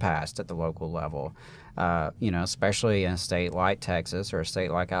reforms passed at the local level. Especially in a state like Texas or a state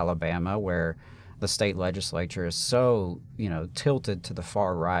like Alabama, where the state legislature is so tilted to the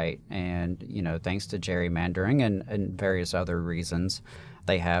far right, and thanks to gerrymandering and various other reasons,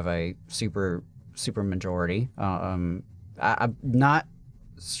 they have a super majority. I'm not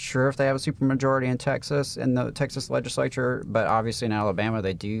sure if they have a super majority in Texas, in the Texas legislature, but obviously in Alabama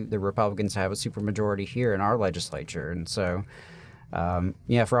they do. The Republicans have a super majority here in our legislature, and so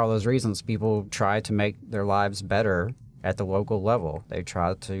for all those reasons, people try to make their lives better at the local level. They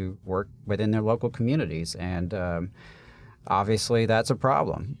try to work within their local communities, and obviously that's a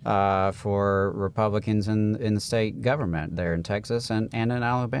problem for Republicans in the state government there in Texas and in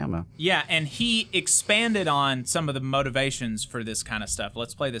Alabama. Yeah, and he expanded on some of the motivations for this kind of stuff.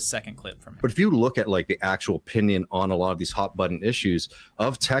 Let's play this second clip from him. But if you look at the actual opinion on a lot of these hot button issues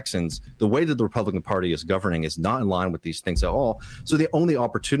of Texans, the way that the Republican Party is governing is not in line with these things at all. So the only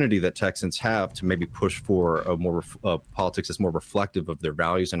opportunity that Texans have to maybe push for a more politics that's more reflective of their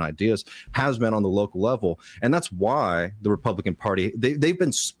values and ideas has been on the local level. And that's why the Republican Party, they've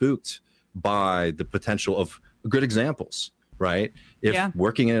been spooked by the potential of good examples, right? If Yeah.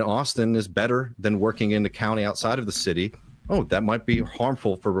 working in Austin is better than working in the county outside of the city, oh, that might be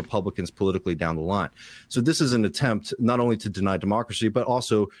harmful for Republicans politically down the line. So this is an attempt not only to deny democracy, but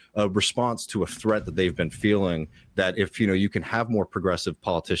also a response to a threat that they've been feeling, that if, you can have more progressive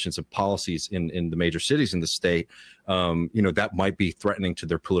politicians and policies in the major cities in the state, that might be threatening to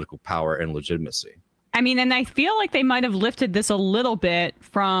their political power and legitimacy. I mean, and I feel like they might have lifted this a little bit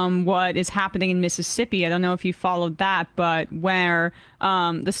from what is happening in Mississippi. I don't know if you followed that, but where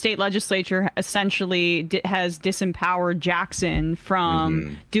the state legislature essentially has disempowered Jackson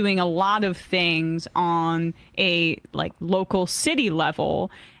from doing a lot of things on a local city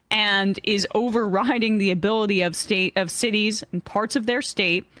level, and is overriding the ability of cities and parts of their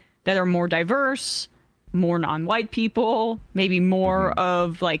state that are more diverse, more non-white people, maybe more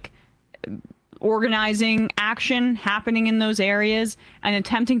of organizing action happening in those areas and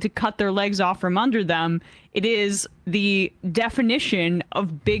attempting to cut their legs off from under them. It is the definition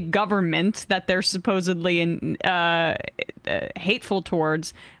of big government that they're supposedly hateful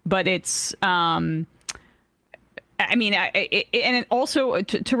towards, but it's and it also,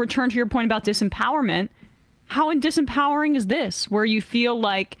 to return to your point about disempowerment, how disempowering is this, where you feel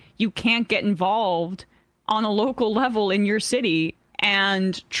like you can't get involved on a local level in your city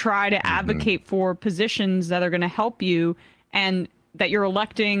and try to advocate for positions that are going to help you, and that you're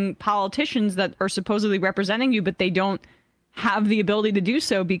electing politicians that are supposedly representing you, but they don't have the ability to do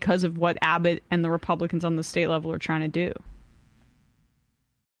so because of what Abbott and the Republicans on the state level are trying to do.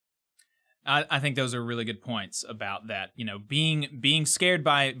 I think those are really good points about that. Being scared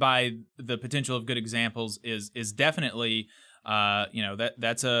by the potential of good examples is definitely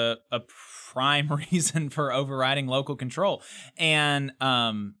that's a prime reason for overriding local control. And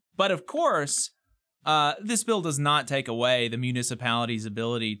but of course, this bill does not take away the municipality's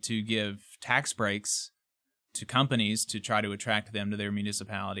ability to give tax breaks to companies to try to attract them to their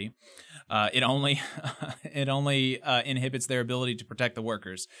municipality. It only inhibits their ability to protect the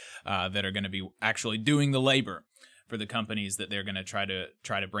workers that are going to be actually doing the labor for the companies that they're going to try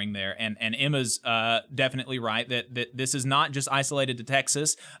to bring there. And Emma's definitely right that this is not just isolated to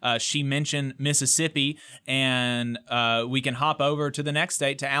Texas. She mentioned Mississippi, and we can hop over to the next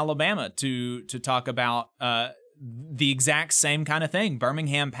state, to Alabama, to talk about the exact same kind of thing.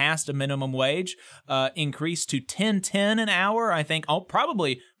 Birmingham passed a minimum wage increase to $10.10 an hour. I think,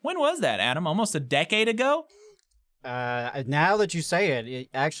 probably, when was that, Adam? Almost a decade ago? Now that you say it,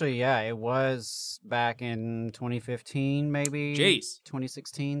 it was back in 2015, maybe. Jeez.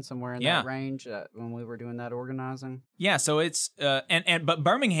 2016, somewhere in that range, when we were doing that organizing. Yeah, so it's but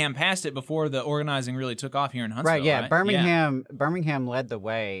Birmingham passed it before the organizing really took off here in Huntsville. Right, yeah. Right? Birmingham led the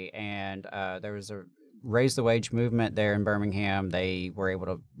way, and there was a raise the wage movement there in Birmingham. They were able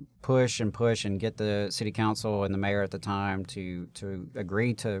to push and get the city council and the mayor at the time to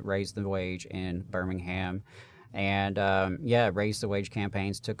agree to raise the wage in Birmingham. And raise the wage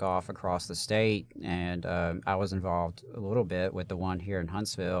campaigns took off across the state, and I was involved a little bit with the one here in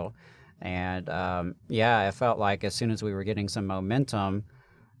Huntsville. And I felt like as soon as we were getting some momentum,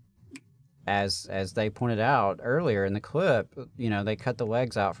 as they pointed out earlier in the clip, they cut the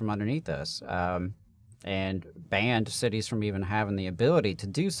legs out from underneath us and banned cities from even having the ability to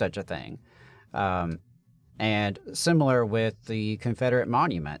do such a thing. And similar with the Confederate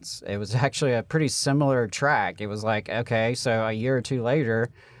monuments, it was actually a pretty similar track. It was like, okay, so a year or two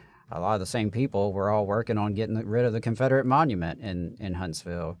later, a lot of the same people were all working on getting rid of the Confederate monument in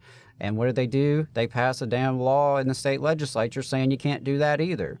Huntsville. And what did they do? They passed a damn law in the state legislature saying you can't do that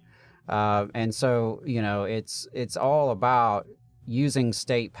either. And so, it's all about using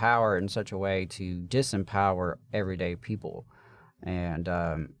state power in such a way to disempower everyday people. And,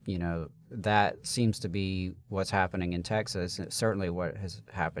 that seems to be what's happening in Texas. It's certainly what has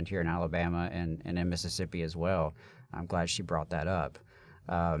happened here in Alabama and in Mississippi as well. I'm glad she brought that up.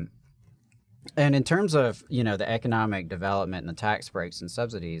 And in terms of, the economic development and the tax breaks and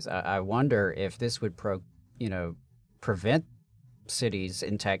subsidies, I wonder if this would prevent cities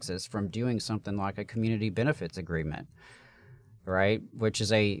in Texas from doing something like a community benefits agreement, right? Which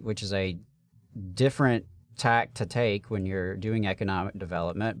is a different tack to take when you're doing economic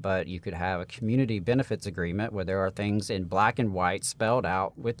development, but you could have a community benefits agreement where there are things in black and white spelled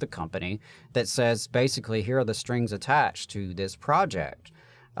out with the company that says basically here are the strings attached to this project.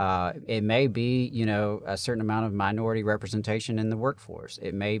 It may be, a certain amount of minority representation in the workforce.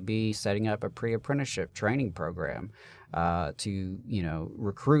 It may be setting up a pre-apprenticeship training program to,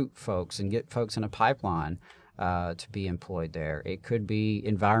 recruit folks and get folks in a pipeline to be employed there. It could be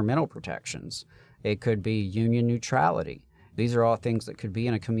environmental protections. It could be union neutrality. These are all things that could be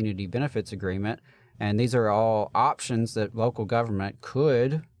in a community benefits agreement, and these are all options that local government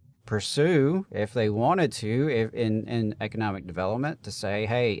could pursue if they wanted to, if in economic development, to say,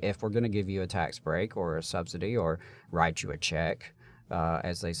 hey, if we're going to give you a tax break or a subsidy or write you a check,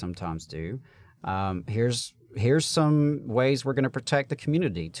 as they sometimes do, here's some ways we're going to protect the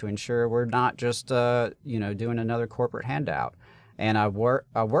community to ensure we're not just doing another corporate handout. And I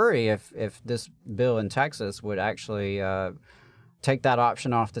worry if this bill in Texas would actually take that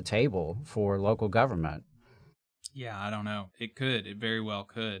option off the table for local government. Yeah, I don't know. It could. It very well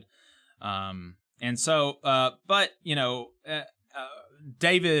could. And so, but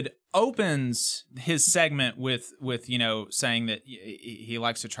David opens his segment with saying that he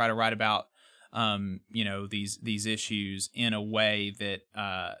likes to try to write about these issues in a way that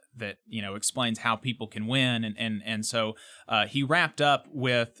explains how people can win, and so he wrapped up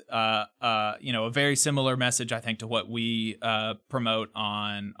with a very similar message, I think, to what we promote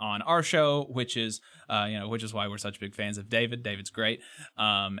on our show, which is why we're such big fans of David. David's great,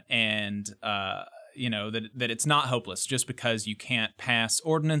 that it's not hopeless just because you can't pass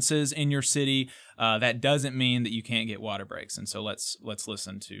ordinances in your city. That doesn't mean that you can't get water breaks. And so let's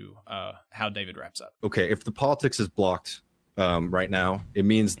listen to how David wraps up. Okay, if the politics is blocked right now, it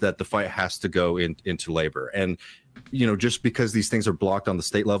means that the fight has to go into labor. And just because these things are blocked on the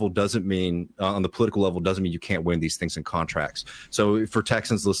state level doesn't mean on the political level doesn't mean you can't win these things in contracts. So for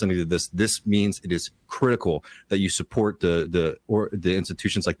Texans listening to this means it is critical that you support the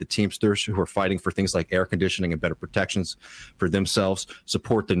institutions like the Teamsters who are fighting for things like air conditioning and better protections for themselves,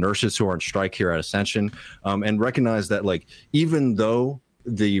 support the nurses who are on strike here at Ascension, and recognize that even though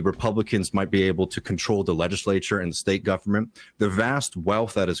the Republicans might be able to control the legislature and the state government, the vast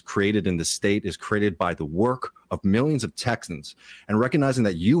wealth that is created in the state is created by the work of millions of Texans, and recognizing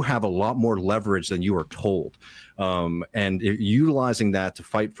that you have a lot more leverage than you are told. And utilizing that to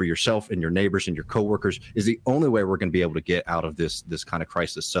fight for yourself and your neighbors and your coworkers is the only way we're going to be able to get out of this kind of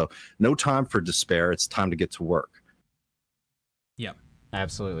crisis. So no time for despair. It's time to get to work. Yeah,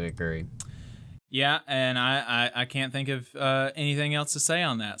 absolutely agree. Yeah, and I can't think of anything else to say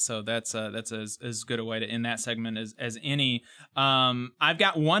on that. So that's as good a way to end that segment as any. I've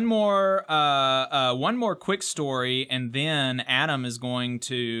got one more quick story, and then Adam is going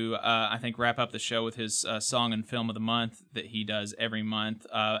to I think wrap up the show with his song and film of the month that he does every month.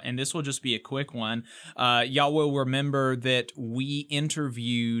 And this will just be a quick one. Y'all will remember that we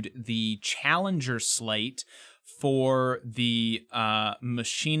interviewed the Challenger slate for the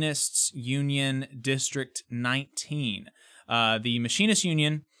Machinists Union District 19. The Machinists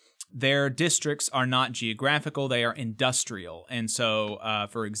Union, their districts are not geographical, they are industrial. And so,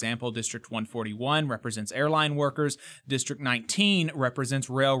 for example, District 141 represents airline workers, District 19 represents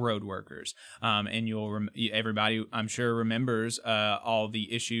railroad workers. And everybody, I'm sure, remembers all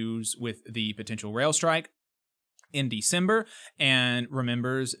the issues with the potential rail strike in December, and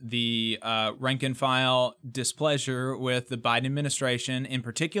remembers the rank and file displeasure with the Biden administration in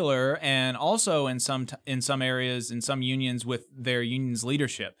particular, and also in some areas, in some unions, with their union's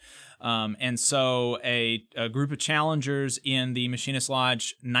leadership. And so a group of challengers in the Machinist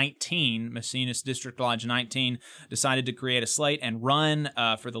District Lodge 19 decided to create a slate and run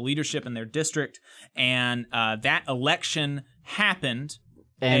for the leadership in their district, and that election happened.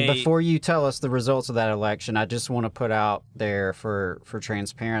 And before you tell us the results of that election, I just want to put out there for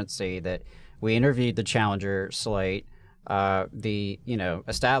transparency that we interviewed the challenger slate, the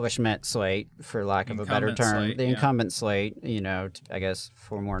establishment slate, for lack of a better term, the incumbent slate, I guess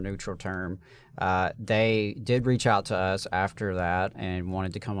for a more neutral term. They did reach out to us after that and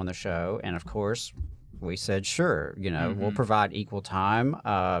wanted to come on the show, and of course, we said sure. We'll provide equal time.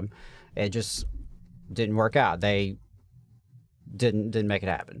 It just didn't work out. They didn't make it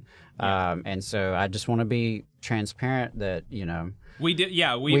happen. And so I just want to be transparent that we did.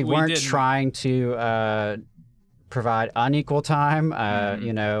 Yeah, we weren't trying to provide unequal time,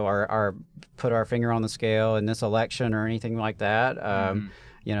 or put our finger on the scale in this election or anything like that.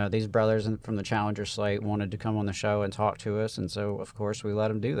 These brothers from the Challenger slate wanted to come on the show and talk to us, and so of course we let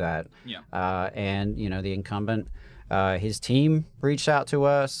them do that. And the incumbent, his team reached out to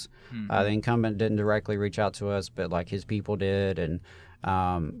us. The incumbent didn't directly reach out to us, but his people did, and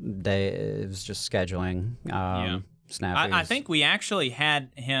it was just scheduling. Snafu. I think we actually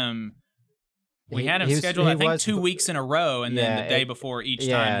had him. We had him scheduled, I think, 2 weeks in a row, and then the day before each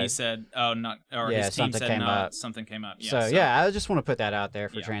time he said, "Oh, not," or his team said, "No, something came up." So I just want to put that out there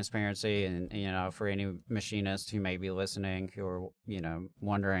for transparency, and for any machinists who may be listening who are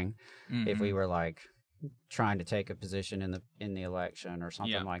wondering if we were trying to take a position in the election or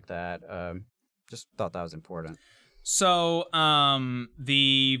something like that. Just thought that was important. So,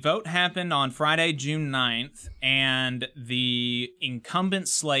 the vote happened on Friday, June 9th, and the incumbent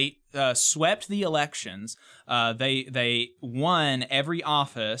slate swept the elections. They won every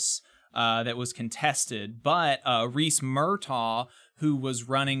office that was contested, but Reese Murtaugh, who was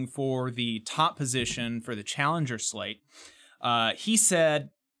running for the top position for the challenger slate, he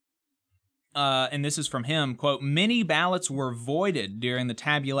said, and this is from him, quote, "Many ballots were voided during the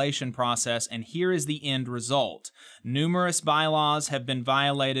tabulation process, and here is the end result. Numerous bylaws have been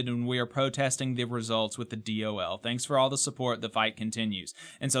violated, and we are protesting the results with the DOL. Thanks for all the support. The fight continues."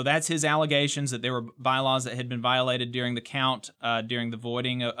 And so that's his allegations, that there were bylaws that had been violated during the count, during the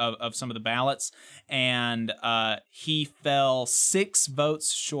voiding of some of the ballots, and he fell 6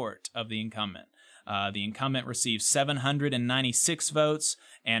 votes short of the incumbent. The incumbent received 796 votes,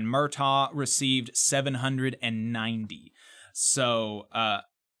 and Murtaugh received 790. So,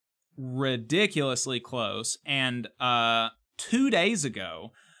 ridiculously close. And 2 days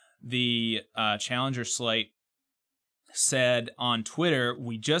ago, the challenger slate said on Twitter,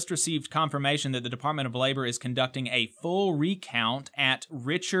 "We just received confirmation that the Department of Labor is conducting a full recount at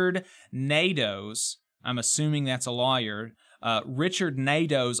Richard Nadeau's," I'm assuming that's a lawyer, Richard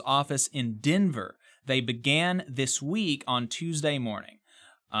Nadeau's office in Denver. They began this week on Tuesday morning.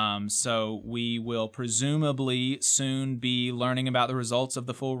 So we will presumably soon be learning about the results of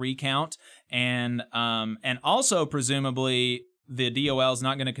the full recount, and also presumably the DOL is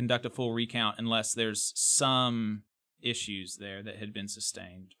not going to conduct a full recount unless there's some issues there that had been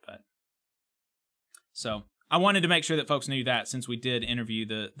sustained. But so I wanted to make sure that folks knew that, since we did interview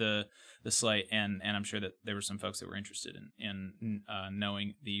the slate, and I'm sure that there were some folks that were interested in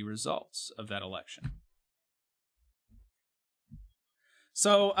knowing the results of that election.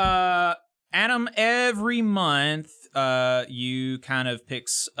 So, Adam, every month you kind of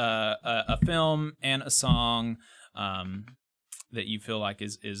picks a film and a song that you feel like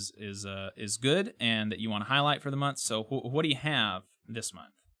is good and that you want to highlight for the month. So, what do you have this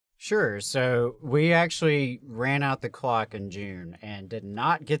month? Sure. So we actually ran out the clock in June and did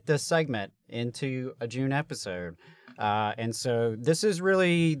not get this segment into a June episode. And so this is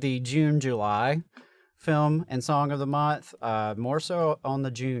really the June-July film and song of the month, more so on the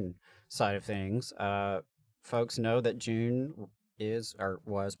June side of things. Folks know that June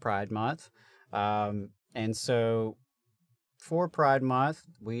was Pride Month. And so for Pride Month,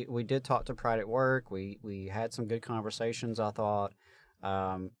 we did talk to Pride at Work. We had some good conversations, I thought.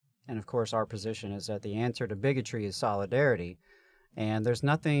 And of course, our position is that the answer to bigotry is solidarity. And there's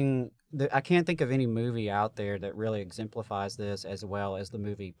nothing, I can't think of any movie out there that really exemplifies this as well as the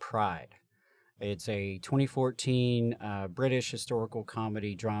movie Pride. It's a 2014 British historical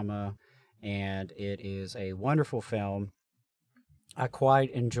comedy drama, and it is a wonderful film. I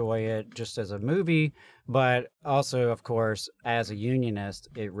quite enjoy it just as a movie, but also, of course, as a unionist,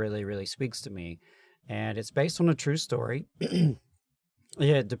 it really, really speaks to me. And it's based on a true story.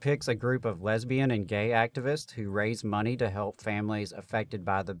 It depicts a group of lesbian and gay activists who raise money to help families affected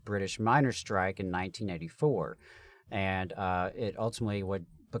by the British miners' strike in 1984. And it ultimately would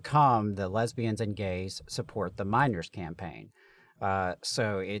become the Lesbians and Gays Support the Miners campaign.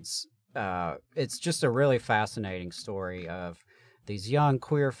 So it's just a really fascinating story of these young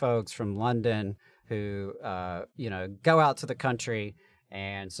queer folks from London who, go out to the country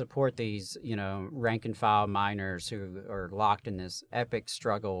and support these, rank and file miners who are locked in this epic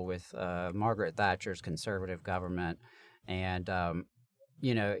struggle with Margaret Thatcher's conservative government. And,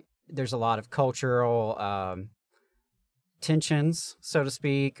 there's a lot of cultural tensions, so to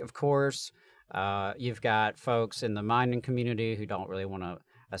speak, of course. You've got folks in the mining community who don't really want to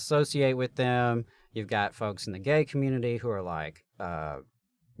associate with them. You've got folks in the gay community who are like,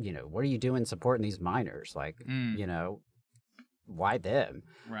 what are you doing supporting these miners? Like, why them?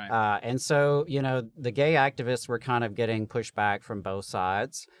 Right. And so, the gay activists were kind of getting pushback from both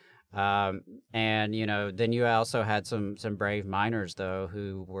sides. And, then you also had some brave miners, though,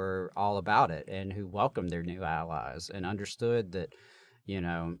 who were all about it and who welcomed their new allies and understood that,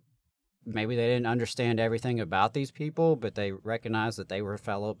 maybe they didn't understand everything about these people, but they recognized that they were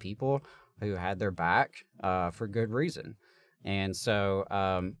fellow people who had their back for good reason. And so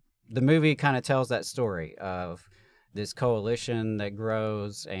the movie kind of tells that story of this coalition that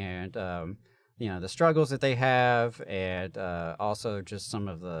grows and, the struggles that they have, and also just some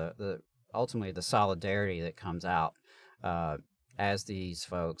of the ultimately the solidarity that comes out as these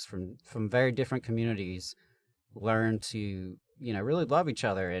folks from very different communities learn to, really love each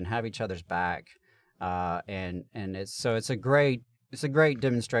other and have each other's back. And it's a great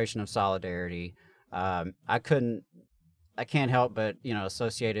demonstration of solidarity. I can't help but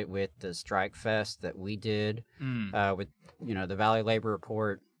associate it with the Strike Fest that we did with the Valley Labor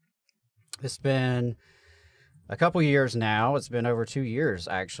Report. It's been a couple years now. It's been over 2 years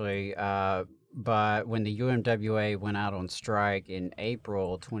actually. But when the UMWA went out on strike in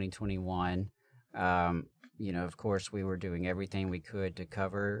April 2021, of course, we were doing everything we could to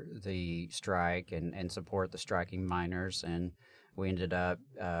cover the strike and support the striking miners. And we ended up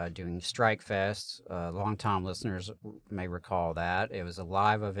doing Strike Fest. Longtime listeners may recall that. It was a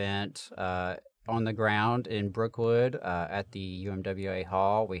live event on the ground in Brookwood at the UMWA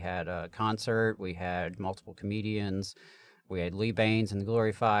Hall. We had a concert. We had multiple comedians. We had Lee Baines and the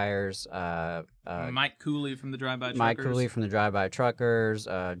Glory Fires. Mike Cooley from the Drive-By Truckers. Mike Cooley from the Drive-By Truckers.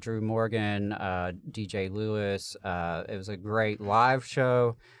 Drew Morgan, DJ Lewis. It was a great live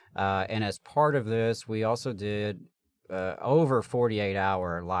show. And as part of this, we also did over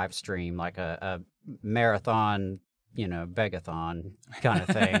 48-hour live stream, like a marathon, begathon kind of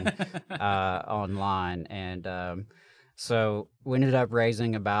thing online. And so we ended up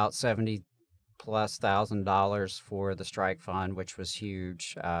raising about $70,000+ for the strike fund, which was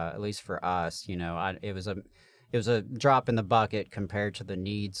huge, at least for us. It was a drop in the bucket compared to the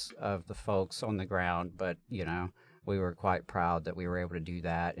needs of the folks on the ground, but we were quite proud that we were able to do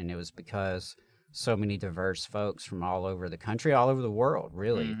that, and it was because so many diverse folks from all over the country, all over the world,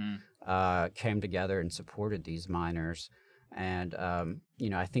 really, came together and supported these miners. And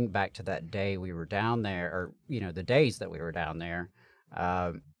I think back to that day we were down there, or the days that we were down there.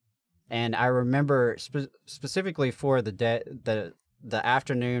 And I remember specifically for the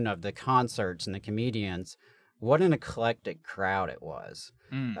afternoon of the concerts and the comedians, what an eclectic crowd it was.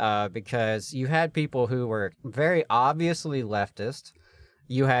 Because you had people who were very obviously leftist.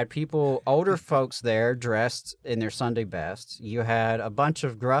 You had people, older folks there dressed in their Sunday best. You had a bunch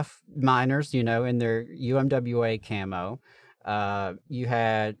of gruff miners, in their UMWA camo. You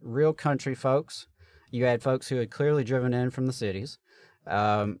had real country folks. You had folks who had clearly driven in from the cities.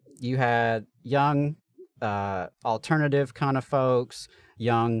 You had young, alternative kind of folks,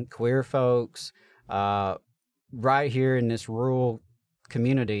 young queer folks, right here in this rural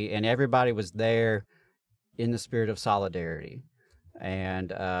community, and everybody was there in the spirit of solidarity.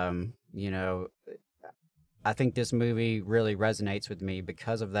 And, I think this movie really resonates with me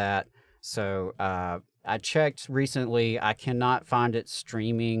because of that. So, I checked recently. I cannot find it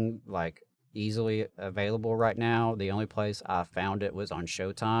streaming, easily available right now. The only place I found it was on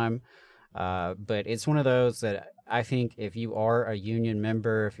Showtime. But it's one of those that I think if you are a union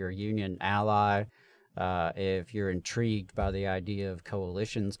member, if you're a union ally, if you're intrigued by the idea of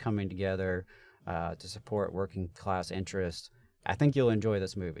coalitions coming together to support working class interests, I think you'll enjoy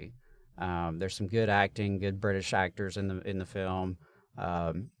this movie. There's some good acting, good British actors in the film,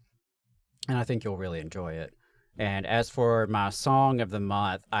 and I think you'll really enjoy it. And as for my song of the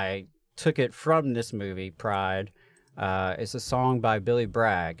month, I took it from this movie, Pride. It's a song by Billy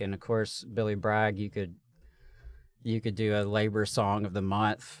Bragg, and of course, Billy Bragg, you could do a labor song of the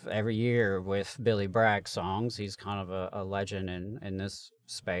month every year with Billy Bragg songs. He's kind of a legend in this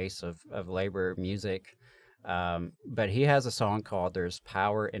space of labor music. But he has a song called "There's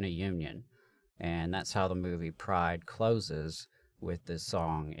Power in a Union," and that's how the movie Pride closes, with this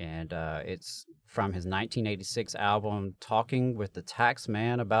song. And it's from his 1986 album Talking with the Tax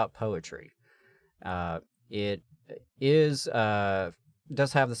Man About Poetry. It is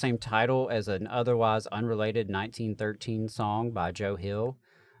does have the same title as an otherwise unrelated 1913 song by Joe Hill.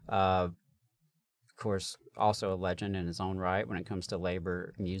 Of course, also a legend in his own right when it comes to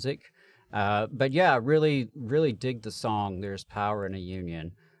labor music. But yeah, really, really dig the song, There's Power in a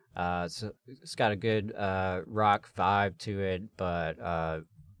Union. It's got a good rock vibe to it, but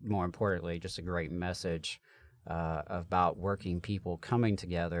more importantly, just a great message about working people coming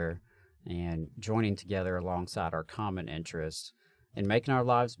together and joining together alongside our common interests and making our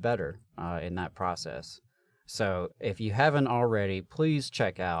lives better in that process. So if you haven't already, please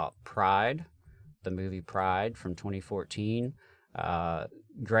check out Pride, the movie Pride from 2014.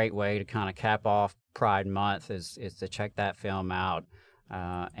 Great way to kind of cap off Pride Month is to check that film out.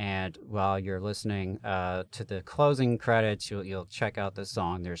 And while you're listening to the closing credits, you'll check out this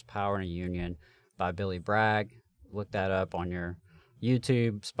song, There's Power in a Union by Billy Bragg. Look that up on your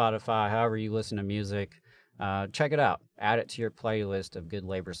YouTube, Spotify, however you listen to music. Check it out. Add it to your playlist of good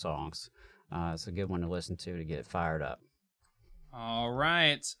labor songs. It's a good one to listen to get fired up. All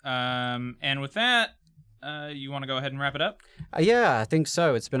right. And with that, you want to go ahead and wrap it up? Yeah, I think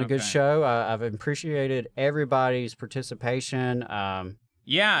so. It's been a good show. I've appreciated everybody's participation.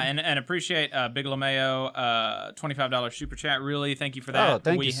 Yeah, and appreciate Big LeMayo, $25 super chat. Really, thank you for that. Oh,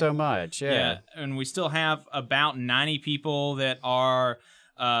 thank you so much. Yeah. And we still have about 90 people that are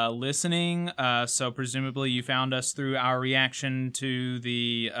listening. So presumably you found us through our reaction to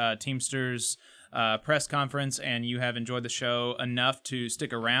the Teamsters press conference, and you have enjoyed the show enough to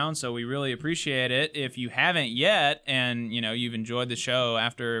stick around. So we really appreciate it. If you haven't yet, and you've enjoyed the show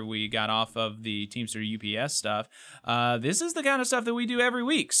after we got off of the Teamster UPS stuff, this is the kind of stuff that we do every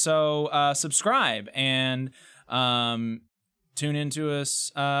week. So subscribe and tune into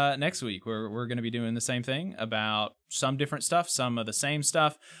us next week. We're going to be doing the same thing about some different stuff, some of the same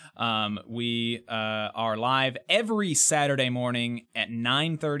stuff. We are live every Saturday morning at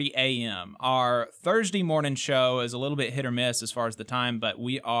 9:30 a.m. Our Thursday morning show is a little bit hit or miss as far as the time, but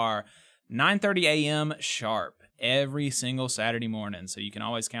we are 9:30 a.m. sharp every single Saturday morning, so you can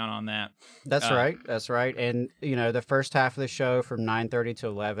always count on that. That's right. That's right. And the first half of the show from 9:30 to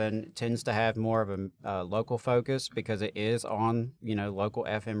 11 tends to have more of a local focus because it is on local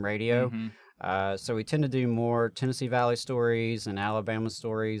FM radio. Mm-hmm. So we tend to do more Tennessee Valley stories and Alabama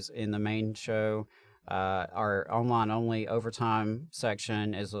stories in the main show. Our online only overtime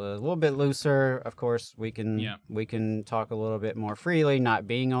section is a little bit looser. Of course, we can talk a little bit more freely, not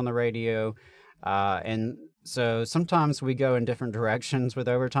being on the radio, and so sometimes we go in different directions with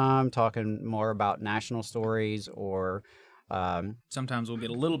overtime, talking more about national stories or. Sometimes we'll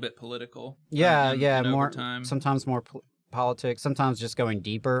get a little bit political. In more overtime. Sometimes more politics. Sometimes just going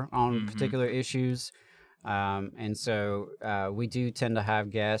deeper on particular issues. And so we do tend to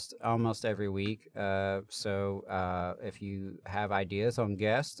have guests almost every week. So if you have ideas on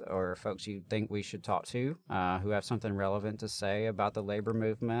guests or folks you think we should talk to who have something relevant to say about the labor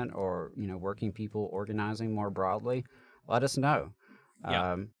movement or working people organizing more broadly, let us know.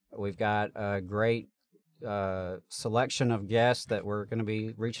 Yeah. We've got a great selection of guests that we're going to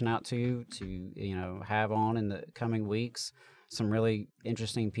be reaching out to have on in the coming weeks. Some really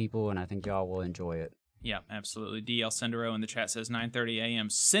interesting people, and I think y'all will enjoy it. Yeah, absolutely. DL Sendero in the chat says 9:30 a.m.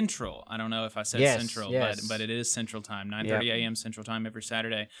 Central. I don't know if I said Central, but it is Central Time. 9:30 a.m. Central Time every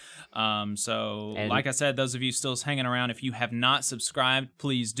Saturday. Like I said, those of you still hanging around, if you have not subscribed,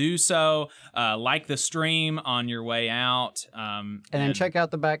 please do so. Like the stream on your way out. And then check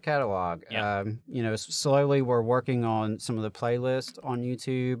out the back catalog. Yeah. Slowly we're working on some of the playlists on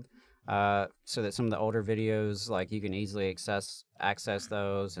YouTube. So that some of the older videos, like you can easily access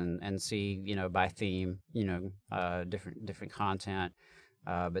those and see, by theme, different content.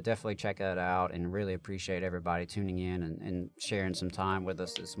 But definitely check that out, and really appreciate everybody tuning in and sharing some time with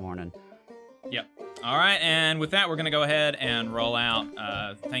us this morning. Yep. All right. And with that, we're going to go ahead and roll out.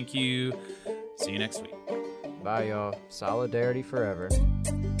 Thank you. See you next week. Bye, y'all. Solidarity forever.